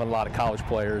not having a lot of college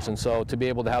players, and so to be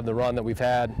able to have the run that we've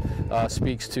had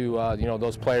speaks to you know,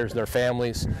 those players, their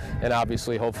families, and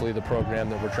obviously hopefully the program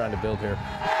that we're trying to build here.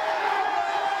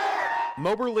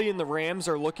 Moberly and the Rams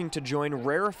are looking to join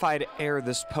rarefied air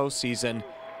this postseason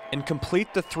and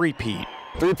complete the three-peat.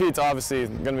 Three-peat's obviously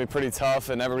going to be pretty tough,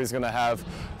 and everybody's going to have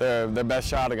their best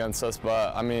shot against us,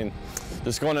 but I mean,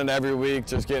 just going into every week,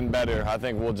 just getting better, I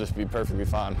think we'll just be perfectly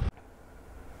fine.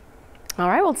 All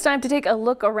right, well, it's time to take a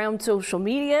look around social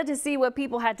media to see what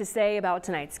people had to say about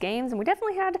tonight's games, and we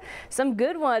definitely had some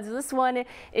good ones. This one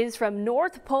is from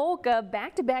North Polk,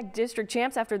 back-to-back district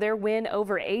champs after their win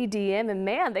over ADM, and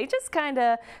man, they just kind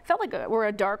of felt like we're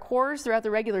a dark horse throughout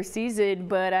the regular season,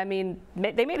 but I mean,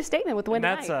 they made a statement with the win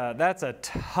tonight. That's a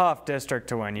tough district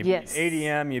to win. You beat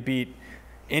ADM, you beat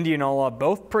Indianola,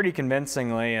 both pretty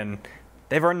convincingly, and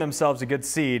they've earned themselves a good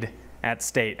seed at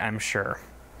state, I'm sure.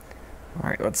 All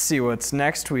right, let's see what's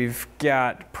next. We've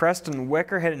got Preston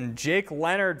Wicker hitting Jake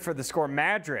Leonard for the score.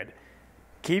 Madrid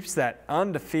keeps that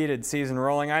undefeated season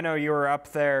rolling. I know you were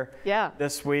up there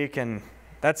this week, and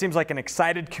that seems like an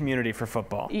excited community for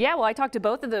football. Yeah, well, I talked to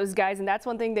both of those guys, and that's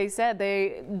one thing they said.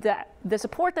 The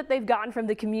support that they've gotten from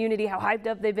the community, how hyped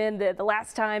up they've been. The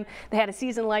last time they had a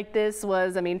season like this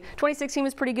was, I mean, 2016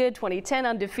 was pretty good, 2010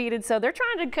 undefeated, so they're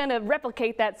trying to kind of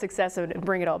replicate that success and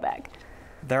bring it all back.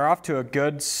 They're off to a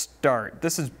good start.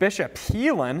 This is Bishop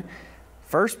Heelan.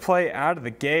 First play out of the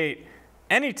gate.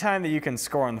 Anytime that you can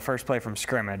score on the first play from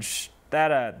scrimmage,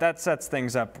 that sets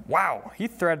things up. Wow, he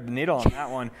threaded the needle on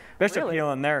that one. Bishop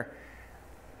Heelan there.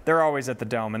 they're always at the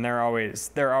Dome, and they're always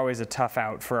a tough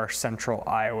out for our Central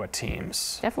Iowa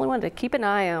teams. Definitely wanted to keep an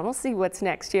eye on. We'll see what's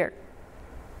next year.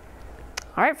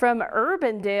 All right, from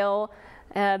Urbandale,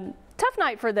 tough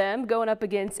night for them going up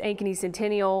against Ankeny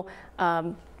Centennial.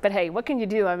 But hey, what can you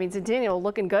do? I mean, Centennial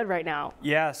looking good right now.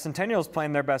 Yeah, Centennial's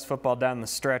playing their best football down the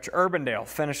stretch. Urbandale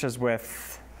finishes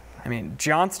with, I mean,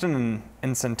 Johnston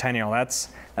and Centennial. That's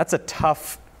a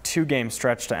tough 2-game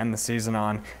stretch to end the season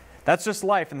on. That's just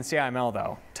life in the CIML,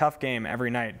 though. Tough game every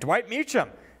night. Dwight Meacham,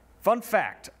 fun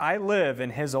fact, I live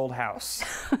in his old house.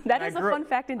 That is a fun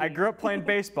fact indeed. I grew up playing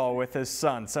baseball with his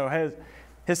son. So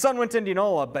his son went to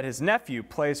Indianola, but his nephew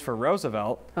plays for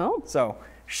Roosevelt. Oh. So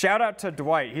shout out to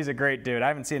Dwight. He's a great dude. I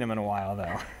haven't seen him in a while,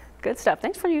 though. Good stuff.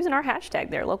 Thanks for using our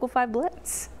hashtag there,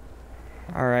 Local5Blitz.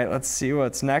 All right, let's see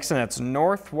what's next, and it's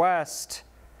Northwest.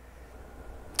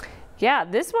 Yeah,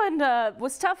 this one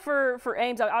was tough for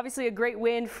Ames. Obviously, a great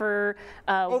win for.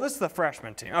 Oh, this is the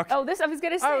freshman team. Okay. Oh, I was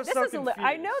going to say this is.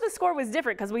 I know the score was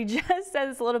different because we just said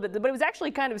this a little bit, but it was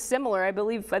actually kind of similar. I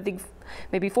think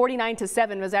maybe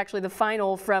 49-7 was actually the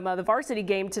final from the varsity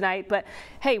game tonight. But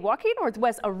hey, Waukee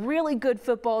Northwest, a really good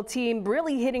football team,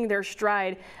 really hitting their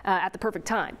stride at the perfect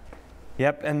time.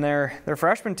 Yep, and their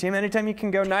freshman team, anytime you can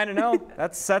go 9-0,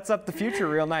 that sets up the future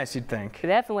real nice, you'd think.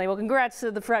 Definitely. Well, congrats to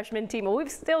the freshman team. Well,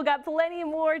 we've still got plenty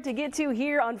more to get to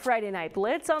here on Friday Night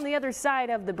Blitz. On the other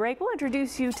side of the break, we'll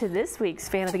introduce you to this week's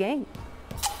fan of the game.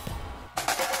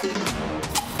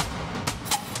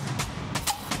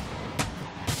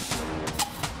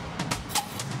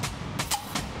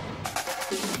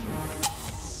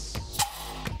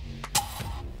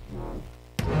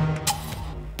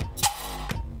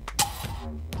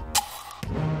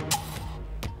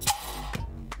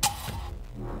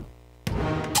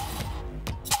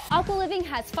 Aqua Living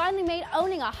has finally made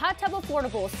owning a hot tub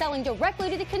affordable, selling directly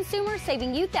to the consumer,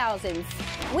 saving you thousands.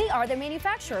 We are the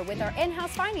manufacturer. With our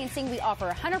in-house financing, we offer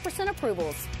 100%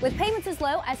 approvals, with payments as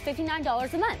low as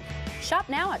 $59 a month. Shop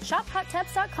now at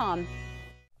shophottubs.com.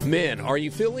 Men, are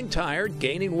you feeling tired,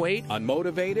 gaining weight,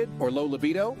 unmotivated, or low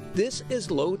libido? This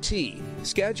is Low T.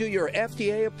 Schedule your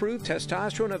FDA-approved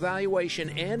testosterone evaluation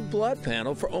and blood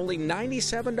panel for only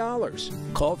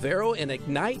 $97. Call Vero and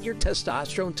ignite your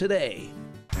testosterone today.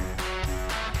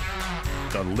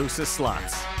 The loosest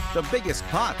slots, the biggest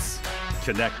pots.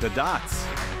 Connect the dots.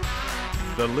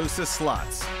 The loosest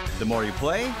slots. The more you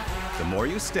play, the more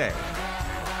you stay.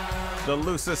 The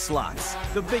loosest slots,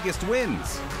 the biggest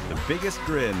wins, the biggest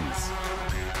grins.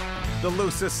 The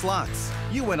loosest slots,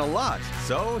 you win a lot,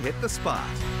 so hit the spot.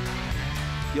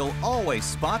 You'll always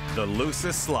spot the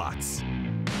loosest slots.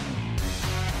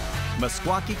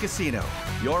 Meskwaki Casino,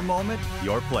 your moment,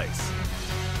 your place.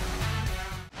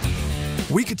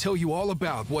 We could tell you all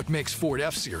about what makes Ford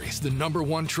F-Series the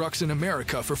 #1 trucks in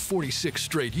America for 46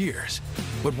 straight years.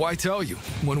 But why tell you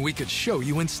when we could show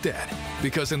you instead?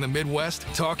 Because in the Midwest,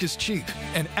 talk is cheap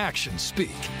and actions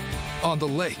speak. On the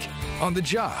lake, on the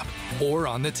job, or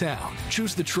on the town,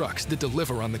 choose the trucks that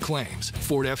deliver on the claims.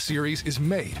 Ford F-Series is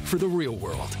made for the real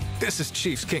world. This is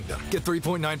Chiefs Kingdom. Get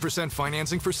 3.9%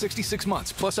 financing for 66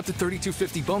 months, plus up to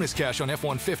 $3,250 bonus cash on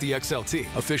F-150 XLT,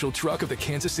 official truck of the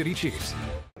Kansas City Chiefs.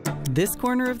 This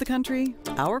corner of the country,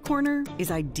 our corner,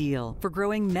 is ideal for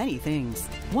growing many things,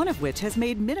 one of which has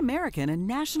made Mid-American a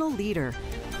national leader.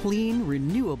 Clean,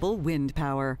 renewable wind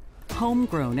power,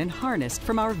 homegrown and harnessed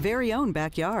from our very own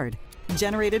backyard.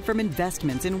 Generated from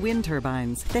investments in wind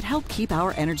turbines that help keep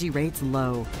our energy rates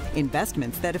low.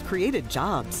 Investments that have created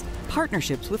jobs,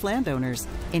 partnerships with landowners,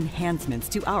 enhancements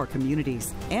to our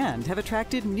communities, and have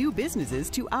attracted new businesses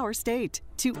to our state,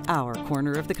 to our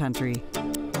corner of the country.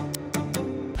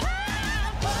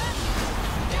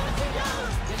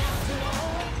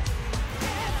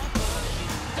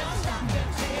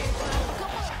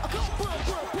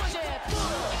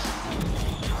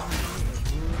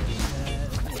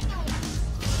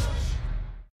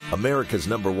 America's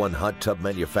 #1 hot tub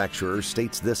manufacturer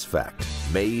states this fact: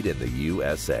 made in the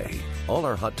USA. All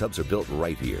our hot tubs are built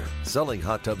right here. Selling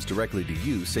hot tubs directly to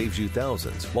you saves you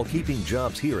thousands while keeping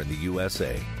jobs here in the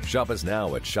USA. Shop us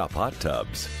now at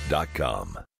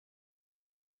shophottubs.com.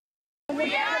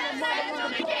 We are the Central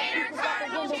Decatur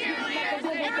Cardinal Cheerleaders,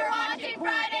 and we're watching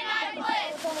Friday Night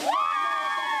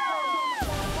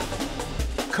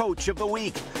Blitz. Coach of the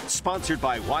Week, sponsored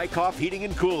by Wyckoff Heating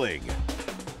and Cooling.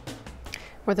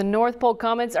 For the North Pole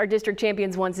Comets, our district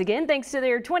champions once again, thanks to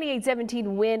their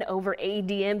 28-17 win over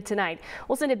ADM tonight.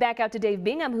 We'll send it back out to Dave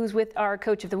Bingham, who's with our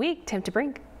Coach of the Week, Tim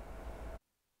DeBrink.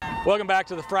 Welcome back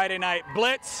to the Friday Night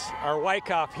Blitz. Our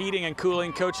Wyckoff Heating and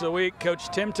Cooling Coach of the Week, Coach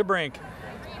Tim DeBrink.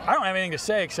 I don't have anything to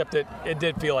say except that it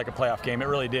did feel like a playoff game. It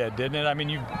really did, didn't it? I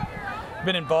mean,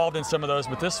 been involved in some of those,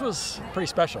 but this was pretty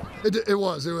special. It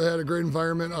was. It had a great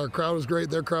environment. Our crowd was great.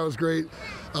 Their crowd was great.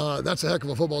 That's a heck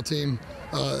of a football team.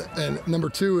 And number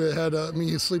two, it had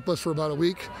me sleepless for about a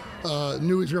week.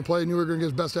 Knew he was going to play, knew we were going to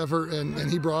give his best effort, and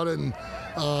he brought it. And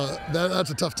that's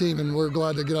a tough team, and we're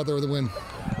glad to get out there with a win.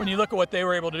 When you look at what they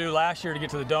were able to do last year to get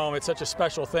to the Dome, it's such a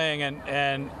special thing,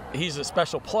 and he's a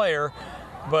special player.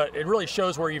 But it really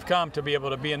shows where you've come to be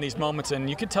able to be in these moments, and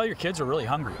you can tell your kids are really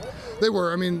hungry. They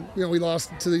were. I mean, we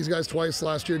lost to these guys twice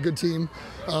last year. Good team.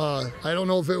 I don't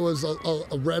know if it was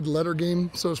a red letter game,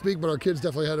 so to speak, but our kids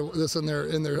definitely had this in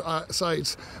their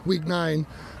sights. Week 9,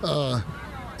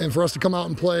 and for us to come out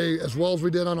and play as well as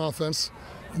we did on offense,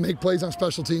 make plays on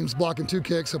special teams, blocking 2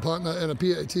 kicks, a punt and a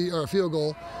PAT or a field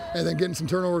goal, and then getting some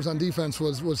turnovers on defense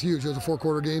was huge. It was a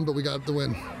 4-quarter game, but we got the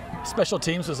win. Special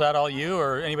teams, was that all you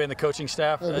or anybody in the coaching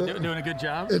staff doing a good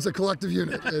job? It's a collective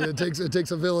unit. It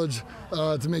takes a village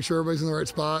to make sure everybody's in the right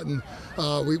spot, and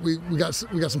we got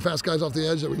some fast guys off the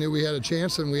edge that we knew we had a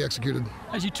chance, and we executed.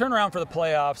 As you turn around for the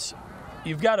playoffs,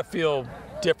 you've got to feel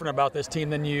different about this team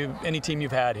than any team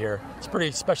you've had here. It's a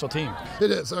pretty special team.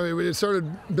 It is. I mean, we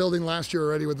started building last year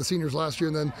already with the seniors last year,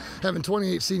 and then having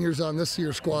 28 seniors on this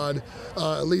year's squad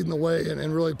leading the way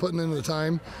and really putting in the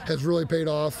time has really paid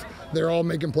off. They're all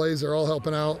making plays. They're all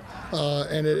helping out,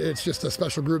 and it's just a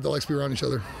special group that likes to be around each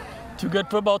other. 2 good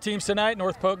football teams tonight.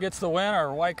 North Polk gets the win.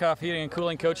 Our Wyckoff Heating and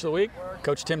Cooling Coach of the Week,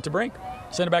 Coach Tim TeBrink.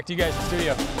 Send it back to you guys in the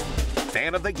studio.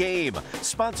 Fan of the Game,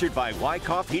 sponsored by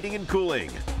Wyckoff Heating and Cooling.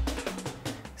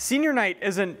 Senior night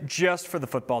isn't just for the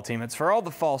football team. It's for all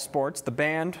the fall sports, the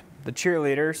band, the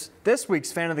cheerleaders. This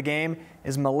week's Fan of the Game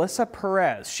is Melissa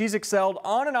Perez. She's excelled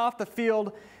on and off the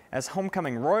field as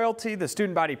homecoming royalty, the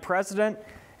student body president,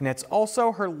 and it's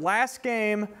also her last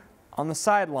game on the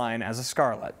sideline as a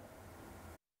Scarlet.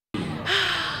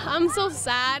 I'm so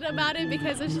sad about it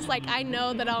because it's just like I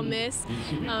know that I'll miss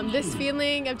this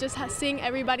feeling of just seeing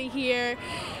everybody here.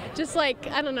 Just like,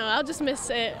 I don't know, I'll just miss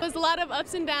it. There's a lot of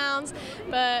ups and downs,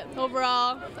 but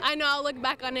overall, I know I'll look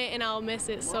back on it and I'll miss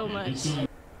it so much.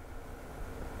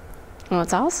 Well,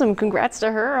 it's awesome. Congrats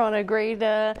to her on a great,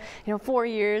 4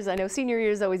 years. I know senior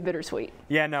year is always bittersweet.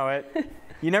 Yeah, no,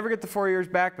 you never get the 4 years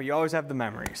back, but you always have the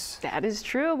memories. That is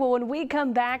true. Well, when we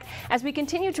come back, as we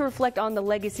continue to reflect on the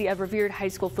legacy of revered high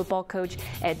school football coach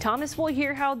Ed Thomas, we'll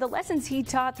hear how the lessons he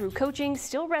taught through coaching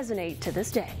still resonate to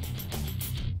this day.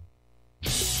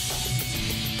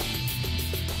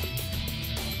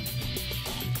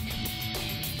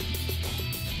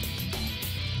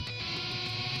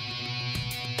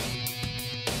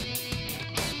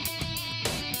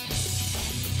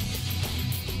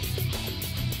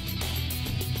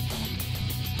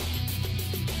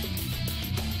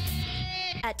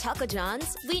 At Taco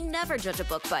John's, we never judge a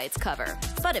book by its cover.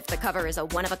 But if the cover is a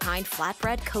one-of-a-kind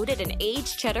flatbread coated in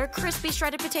aged cheddar, crispy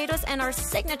shredded potatoes, and our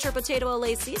signature potato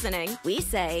Olay seasoning, we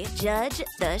say, judge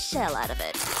the shell out of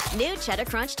it. New Cheddar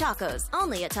Crunch Tacos,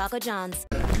 only at Taco John's.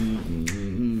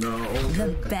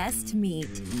 The best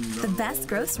meat, the best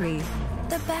grocery,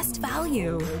 the best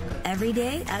value. Every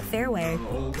day at Fairway,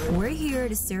 we're here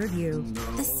to serve you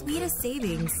the sweetest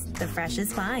savings, the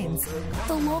freshest finds,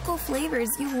 the local flavors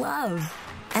you love,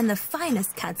 and the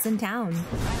finest cuts in town.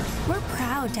 We're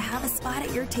proud to have a spot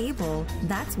at your table.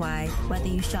 That's why, whether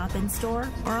you shop in store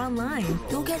or online,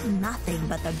 you'll get nothing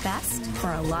but the best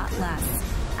for a lot less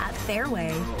at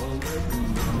Fairway.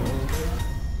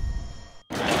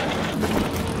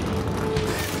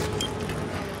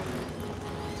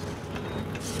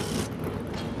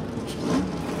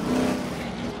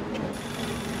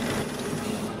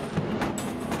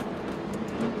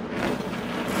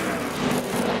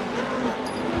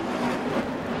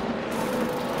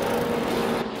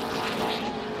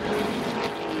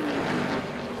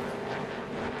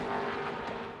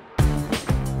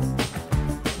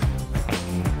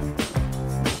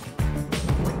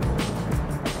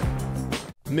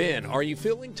 Men, are you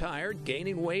feeling tired,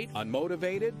 gaining weight,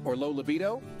 unmotivated, or low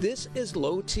libido? This is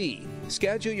Low T.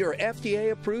 Schedule your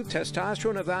FDA-approved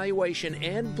testosterone evaluation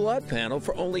and blood panel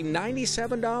for only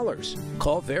 $97.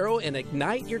 Call Vero and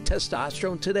ignite your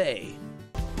testosterone today.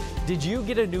 Did you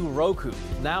get a new Roku?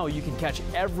 Now you can catch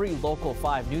every Local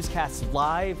 5 newscast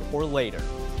live or later.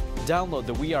 Download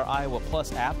the We Are Iowa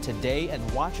Plus app today and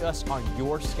watch us on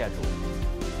your schedule.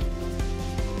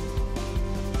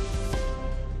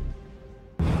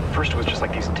 First it was just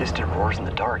like these distant roars in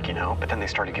the dark, you know, but then they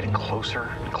started getting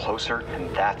closer and closer, and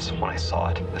that's when I saw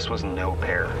it. This was no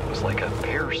bear. It was like a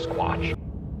bear squatch.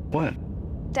 What?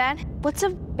 Dad, what's a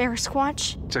bear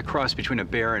squatch? It's a cross between a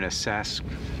bear and a sass.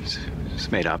 It's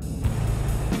made up.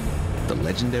 The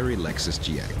legendary Lexus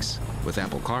GX. with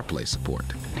Apple CarPlay support.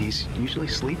 He's usually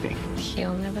sleeping.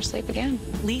 He'll never sleep again.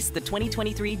 Lease the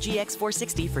 2023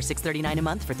 GX460 for $639 a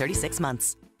month for 36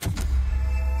 months.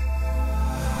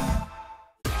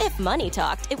 If money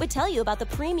talked, it would tell you about the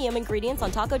premium ingredients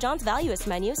on Taco John's Valuest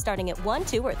menu starting at $1,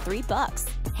 $2, or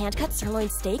 $3. Hand-cut sirloin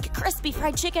steak, crispy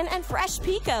fried chicken, and fresh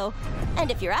pico. And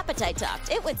if your appetite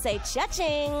talked, it would say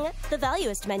cha-ching. The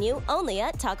Valuest menu, only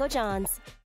at Taco John's.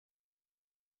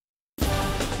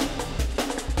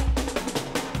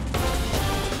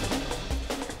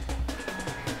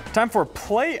 Time for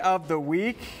Play of the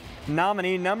Week.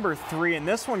 Nominee number 3, and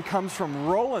this one comes from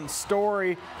Roland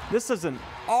Story. This is an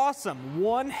awesome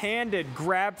one-handed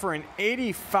grab for an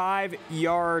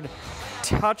 85-yard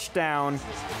touchdown.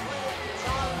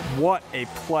 What a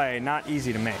play, not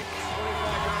easy to make.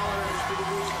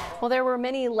 Well, there were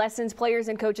many lessons players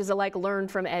and coaches alike learned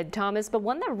from Ed Thomas, but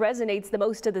one that resonates the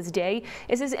most to this day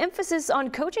is his emphasis on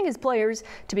coaching his players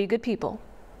to be good people.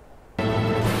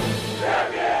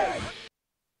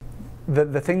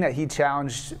 The thing that he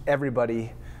challenged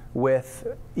everybody with,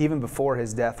 even before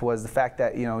his death, was the fact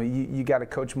that you got to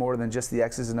coach more than just the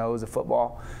X's and O's of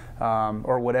football,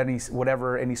 or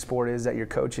whatever any sport is that you're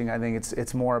coaching. I think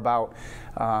it's more about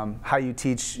how you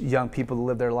teach young people to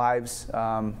live their lives,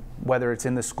 whether it's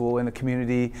in the school, in the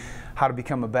community, how to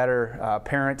become a better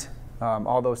parent,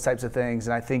 all those types of things.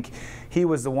 And I think he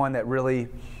was the one that really,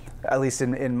 at least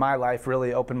in my life,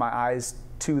 really opened my eyes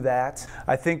to that.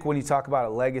 I think when you talk about a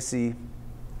legacy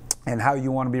and how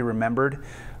you want to be remembered,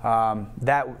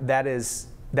 that is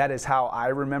how I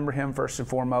remember him first and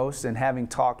foremost. And having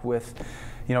talked with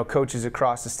coaches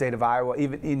across the state of Iowa,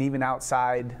 even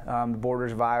outside the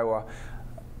borders of Iowa,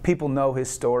 people know his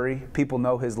story, people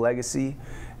know his legacy,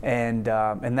 and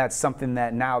that's something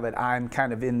that now that I'm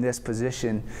kind of in this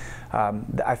position,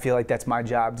 I feel like that's my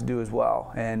job to do as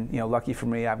well. And lucky for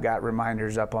me, I've got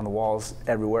reminders up on the walls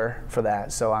everywhere for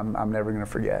that, so I'm never going to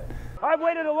forget. I've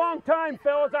waited a long time,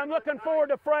 fellas. I'm looking forward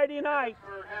to Friday night.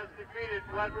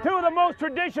 Two of the most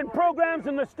traditional programs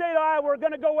in the state of Iowa are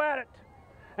going to go at it.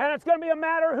 And it's going to be a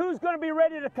matter of who's going to be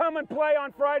ready to come and play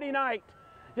on Friday night.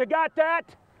 You got that?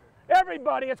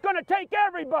 Everybody. It's going to take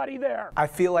everybody there. I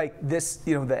feel like this,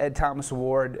 the Ed Thomas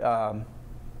Award,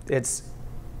 it's,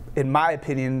 in my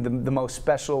opinion, the most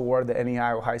special award that any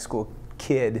Iowa high school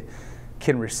kid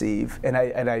can receive. And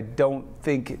I don't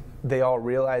think they all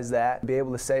realize that. Be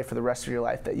able to say for the rest of your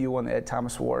life that you won the Ed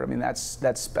Thomas Award, I mean, that's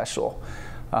special.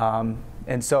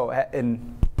 And so,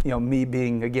 me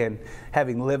being, again,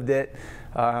 having lived it,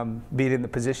 being in the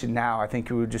position now, I think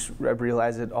we would just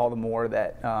realize it all the more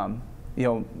that,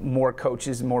 more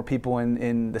coaches, more people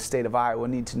in the state of Iowa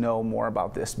need to know more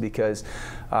about this, because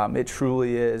it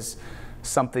truly is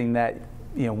something that,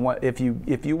 if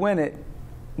you win it,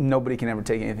 nobody can ever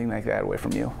take anything like that away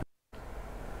from you.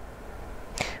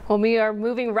 Well, we are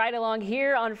moving right along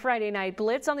here on Friday Night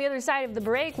Blitz. On the other side of the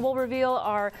break, we'll reveal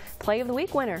our Play of the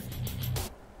Week winner.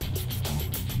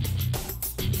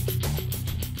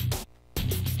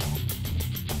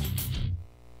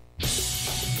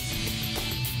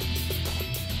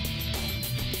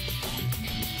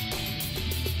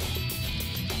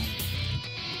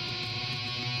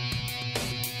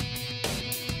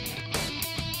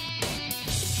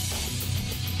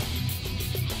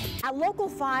 At Local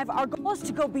 5, our goal is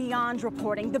to go beyond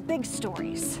reporting the big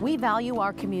stories. We value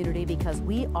our community because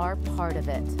we are part of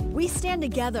it. We stand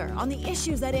together on the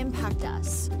issues that impact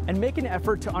us. And make an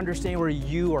effort to understand where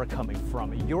you are coming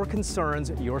from, your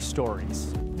concerns, your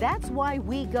stories. That's why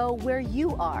we go where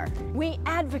you are. We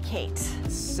advocate.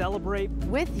 Celebrate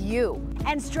with you.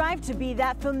 And strive to be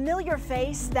that familiar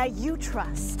face that you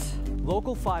trust.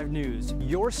 Local 5 News,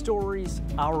 your stories,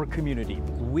 our community.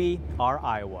 We are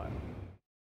Iowa.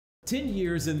 10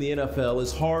 years in the NFL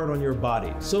is hard on your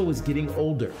body, so is getting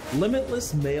older.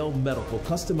 Limitless Male Medical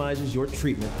customizes your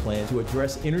treatment plan to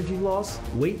address energy loss,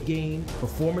 weight gain,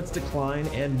 performance decline,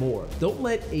 and more. Don't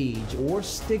let age or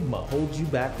stigma hold you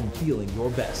back from feeling your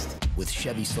best. With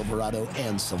Chevy Silverado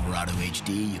and Silverado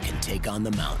HD, you can take on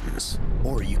the mountains,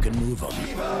 or you can move them.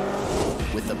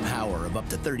 With the power of up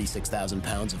to 36,000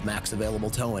 pounds of max available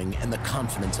towing and the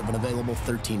confidence of an available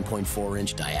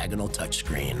 13.4-inch diagonal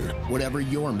touchscreen. Whatever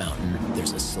your mountain,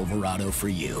 there's a Silverado for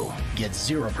you. Get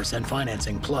 0%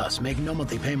 financing, plus make no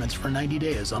monthly payments for 90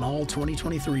 days on all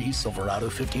 2023 Silverado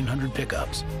 1500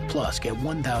 pickups. Plus, get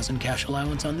 $1,000 cash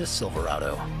allowance on this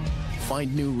Silverado.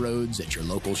 Find new roads at your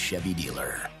local Chevy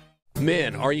dealer.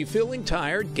 Men, are you feeling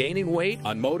tired, gaining weight,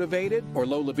 unmotivated, or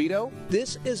low libido?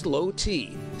 This is Low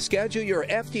T. Schedule your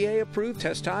FDA-approved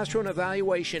testosterone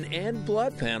evaluation and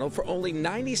blood panel for only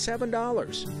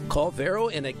 $97. Call Vero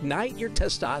and ignite your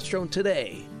testosterone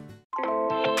today.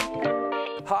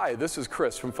 Hi, this is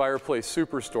Chris from Fireplace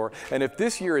Superstore, and if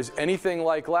this year is anything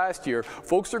like last year,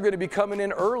 folks are going to be coming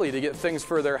in early to get things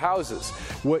for their houses.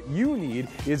 What you need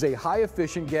is a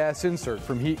high-efficient gas insert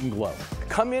from Heat and Glow.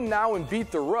 Come in now and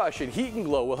beat the rush, and Heat and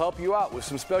Glow will help you out with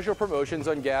some special promotions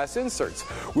on gas inserts.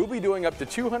 We'll be doing up to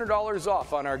 $200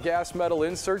 off on our gas metal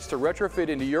inserts to retrofit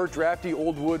into your drafty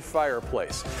old wood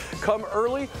fireplace. Come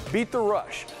early, beat the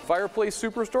rush. Fireplace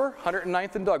Superstore,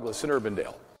 109th and Douglas in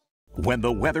Urbandale. When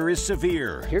the weather is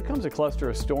severe, here comes a cluster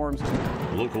of storms.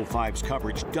 Local 5's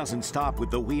coverage doesn't stop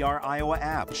with the We Are Iowa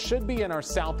app. Should be in our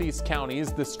southeast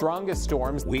counties, the strongest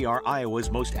storms. We Are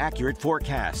Iowa's most accurate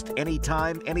forecast,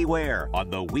 anytime, anywhere, on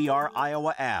the We Are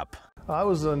Iowa app. I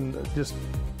was in just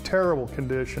terrible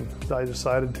condition. I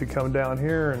decided to come down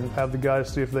here and have the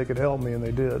guys see if they could help me, and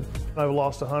they did. I've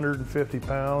lost 150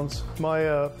 pounds.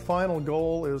 My final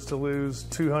goal is to lose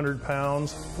 200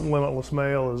 pounds. Limitless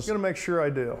Male is going to make sure I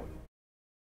do.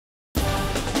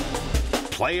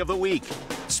 Play of the Week,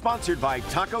 sponsored by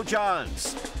Taco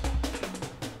John's.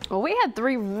 Well, we had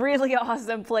 3 really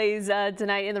awesome plays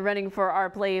tonight in the running for our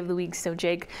Play of the Week. So,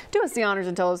 Jake, do us the honors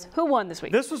and tell us who won this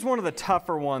week. This was one of the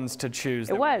tougher ones to choose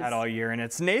that we had all year, and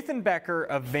it's Nathan Becker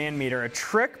of Van Meter. A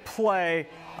trick play,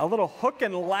 a little hook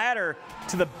and ladder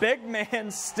to the big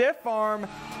man, stiff arm,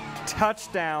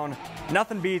 touchdown.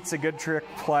 Nothing beats a good trick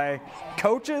play.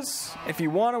 Coaches, if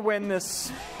you want to win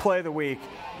this Play of the Week,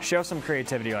 show some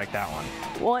creativity like that one.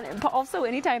 Well, and also,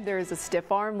 anytime there is a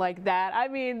stiff arm like that, I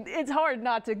mean, it's hard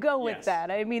not to go with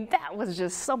that. I mean, that was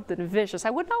just something vicious.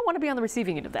 I would not want to be on the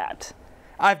receiving end of that.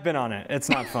 I've been on it. It's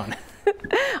not fun.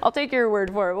 I'll take your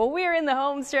word for it. Well, we are in the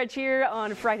home stretch here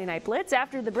on Friday Night Blitz.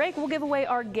 After the break, we'll give away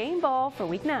our game ball for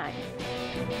Week 9.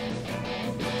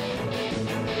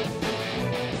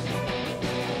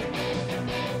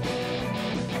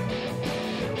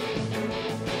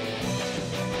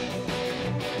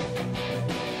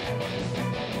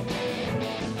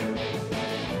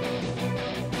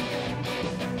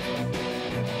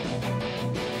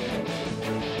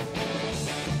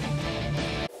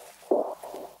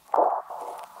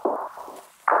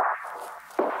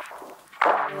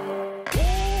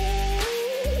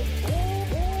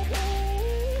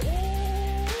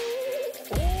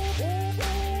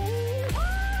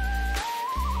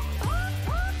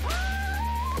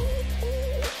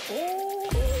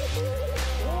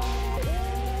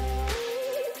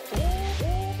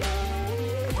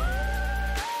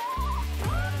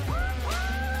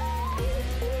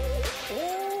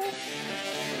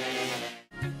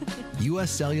 U.S.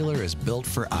 Cellular is built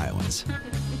for Iowans.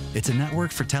 It's a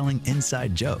network for telling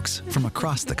inside jokes from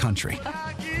across the country.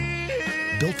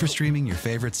 Built for streaming your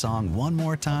favorite song 1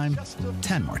 more time,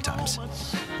 10 more times.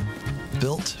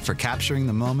 Built for capturing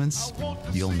the moments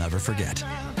you'll never forget.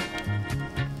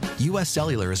 U.S.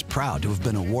 Cellular is proud to have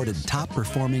been awarded top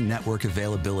performing network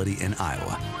availability in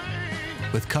Iowa,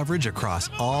 with coverage across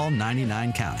all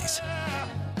 99 counties.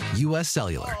 U.S.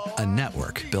 Cellular, a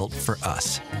network built for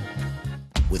us.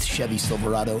 With Chevy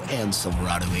Silverado and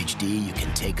Silverado HD, you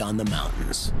can take on the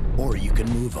mountains, or you can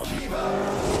move them.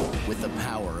 With the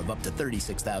power of up to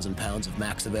 36,000 pounds of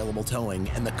max available towing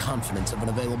and the confidence of an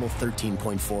available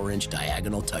 13.4-inch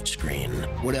diagonal touchscreen.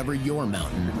 Whatever your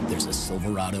mountain, there's a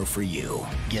Silverado for you.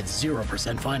 Get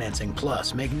 0% financing,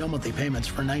 plus make no monthly payments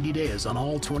for 90 days on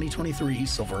all 2023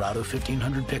 Silverado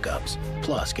 1500 pickups.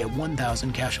 Plus, get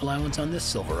 $1,000 cash allowance on this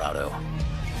Silverado.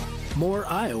 More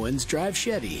Iowans drive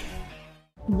Chevy.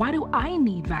 Why do I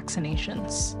need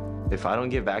vaccinations? If I don't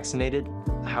get vaccinated,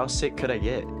 how sick could I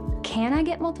get? Can I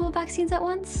get multiple vaccines at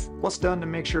once? What's done to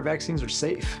make sure vaccines are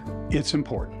safe? It's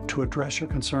important to address your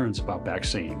concerns about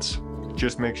vaccines.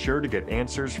 Just make sure to get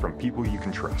answers from people you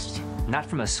can trust. Not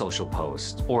from a social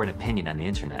post or an opinion on the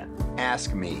internet.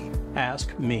 Ask me.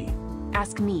 Ask me.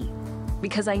 Ask me,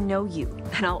 because I know you,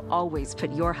 and I'll always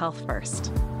put your health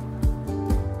first.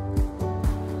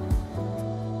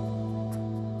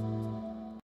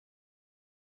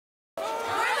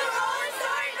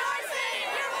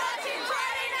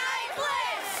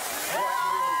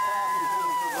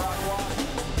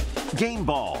 Game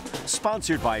Ball,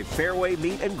 sponsored by Fairway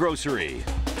Meat and Grocery.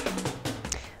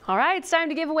 All right, it's time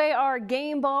to give away our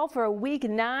game ball for Week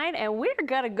 9, and we're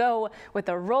going to go with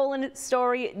the Roland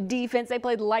Story defense. They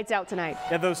played lights out tonight.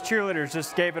 Yeah, those cheerleaders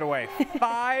just gave it away.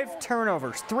 5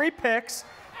 turnovers, 3 picks,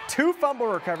 2 fumble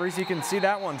recoveries. You can see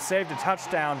that one saved a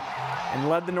touchdown and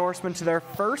led the Norsemen to their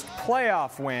first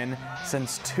playoff win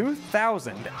since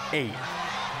 2008.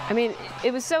 I mean,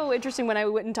 it was so interesting when I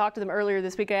went and talked to them earlier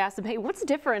this week. I asked them, hey, what's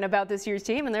different about this year's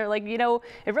team? And they're like, you know,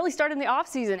 it really started in the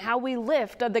offseason, how we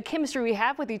lift, the chemistry we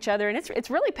have with each other, and it's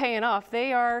really paying off.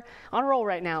 They are on a roll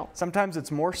right now. Sometimes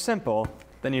it's more simple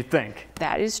than you think.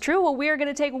 That is true. Well, we are going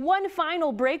to take one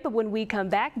final break, but when we come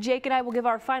back, Jake and I will give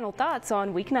our final thoughts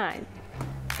on Week 9.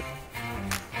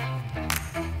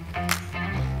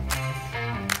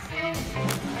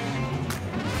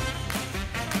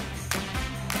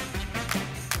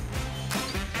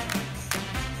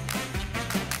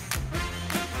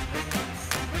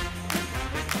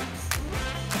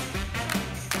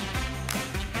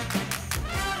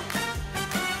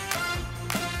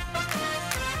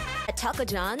 At Taco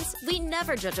John's, we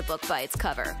never judge a book by its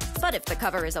cover. But if the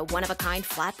cover is a one-of-a-kind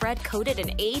flatbread coated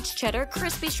in aged cheddar,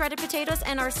 crispy shredded potatoes,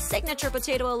 and our signature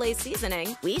potato Olay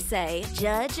seasoning, we say,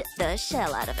 judge the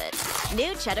shell out of it.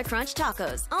 New Cheddar Crunch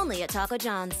Tacos, only at Taco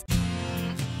John's.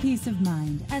 Peace of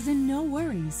mind, as in no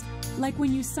worries. Like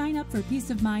when you sign up for Peace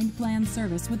of Mind plan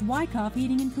service with Wyckoff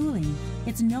Heating and Cooling.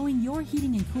 It's knowing your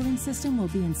heating and cooling system will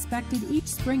be inspected each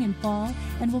spring and fall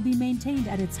and will be maintained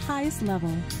at its highest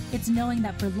level. It's knowing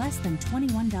that for less than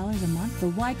 $21 a month, the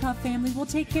Wyckoff family will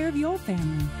take care of your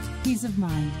family. Peace of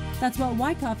mind. That's what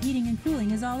Wyckoff Heating and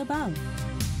Cooling is all about.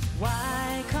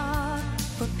 Wyckoff,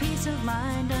 for peace of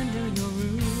mind under your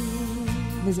roof.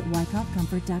 Visit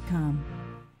WyckoffComfort.com.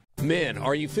 Men,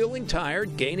 are you feeling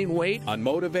tired, gaining weight,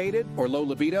 unmotivated, or low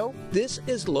libido? This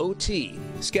is Low T.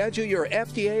 Schedule your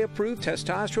FDA-approved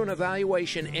testosterone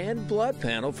evaluation and blood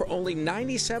panel for only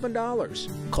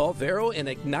 $97. Call Vero and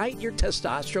ignite your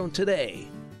testosterone today.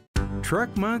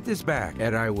 Truck Month is back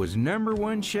at Iowa's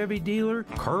 #1 Chevy dealer,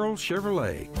 Carl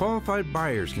Chevrolet. Qualified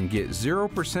buyers can get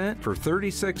 0% for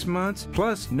 36 months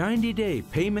plus 90-day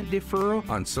payment deferral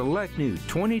on select new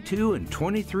 22 and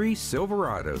 23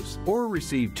 Silverados, or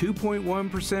receive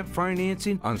 2.1%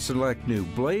 financing on select new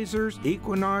Blazers,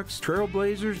 Equinox,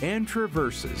 Trailblazers, and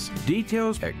Traverses.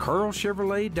 Details at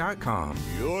carlchevrolet.com.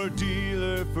 Your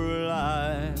dealer for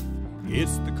life,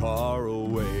 it's the Carl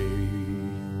way.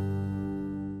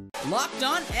 Locked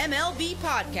On MLB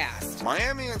Podcast.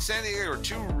 Miami and San Diego are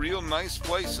two real nice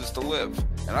places to live,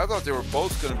 and I thought they were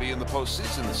both going to be in the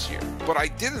postseason this year. But I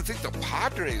didn't think the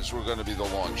Padres were going to be the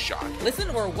long shot.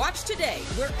 Listen or watch today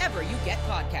wherever you get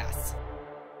podcasts.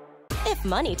 If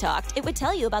money talked, it would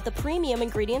tell you about the premium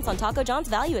ingredients on Taco John's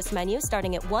Valuest menu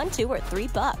starting at $1, $2, or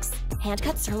 $3.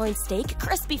 Hand-cut sirloin steak,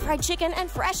 crispy fried chicken, and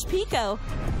fresh pico.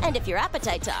 And if your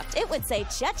appetite talked, it would say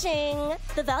cha-ching.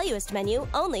 The Valuest menu,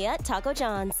 only at Taco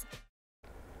John's.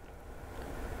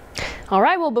 All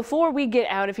right, well, before we get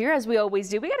out of here, as we always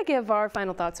do, we got to give our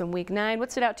final thoughts on Week 9.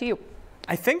 What stood out to you?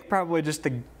 I think probably just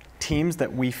the teams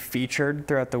that we featured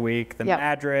throughout the week, the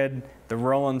Madrid, the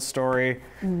Roland story.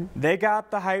 They got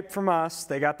the hype from us.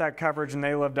 They got that coverage, and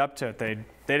they lived up to it. They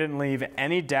didn't leave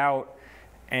any doubt.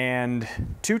 And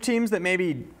two teams that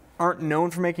maybe aren't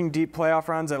known for making deep playoff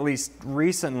runs, at least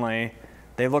recently,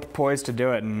 they look poised to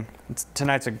do it, and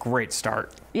tonight's a great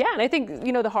start. Yeah, and I think,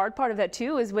 you know, the hard part of that,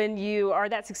 too, is when you are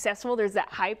that successful, there's that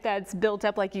hype that's built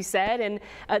up, like you said, and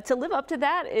to live up to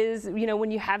that is, you know,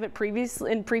 when you haven't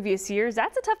in previous years,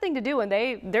 that's a tough thing to do, and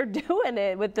they're doing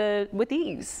it with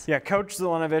ease. Yeah, Coach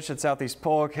Zelenovich at Southeast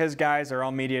Polk, his guys are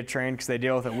all media trained because they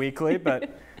deal with it weekly, but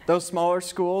those smaller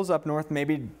schools up north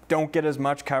maybe don't get as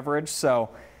much coverage, so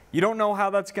you don't know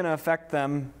how that's going to affect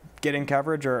them getting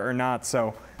coverage or not,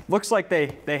 so looks like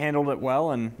they handled it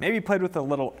well and maybe played with a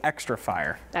little extra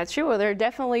fire. That's true. They're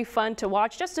definitely fun to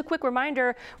watch. Just a quick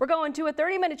reminder, we're going to a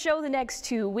 30-minute show the next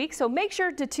 2 weeks, so make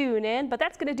sure to tune in. But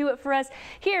that's going to do it for us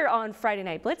here on Friday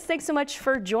Night Blitz. Thanks so much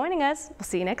for joining us. We'll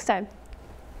see you next time.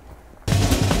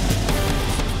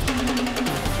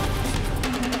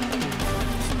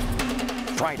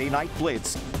 Friday Night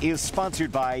Blitz is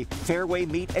sponsored by Fairway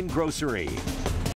Meat and Grocery.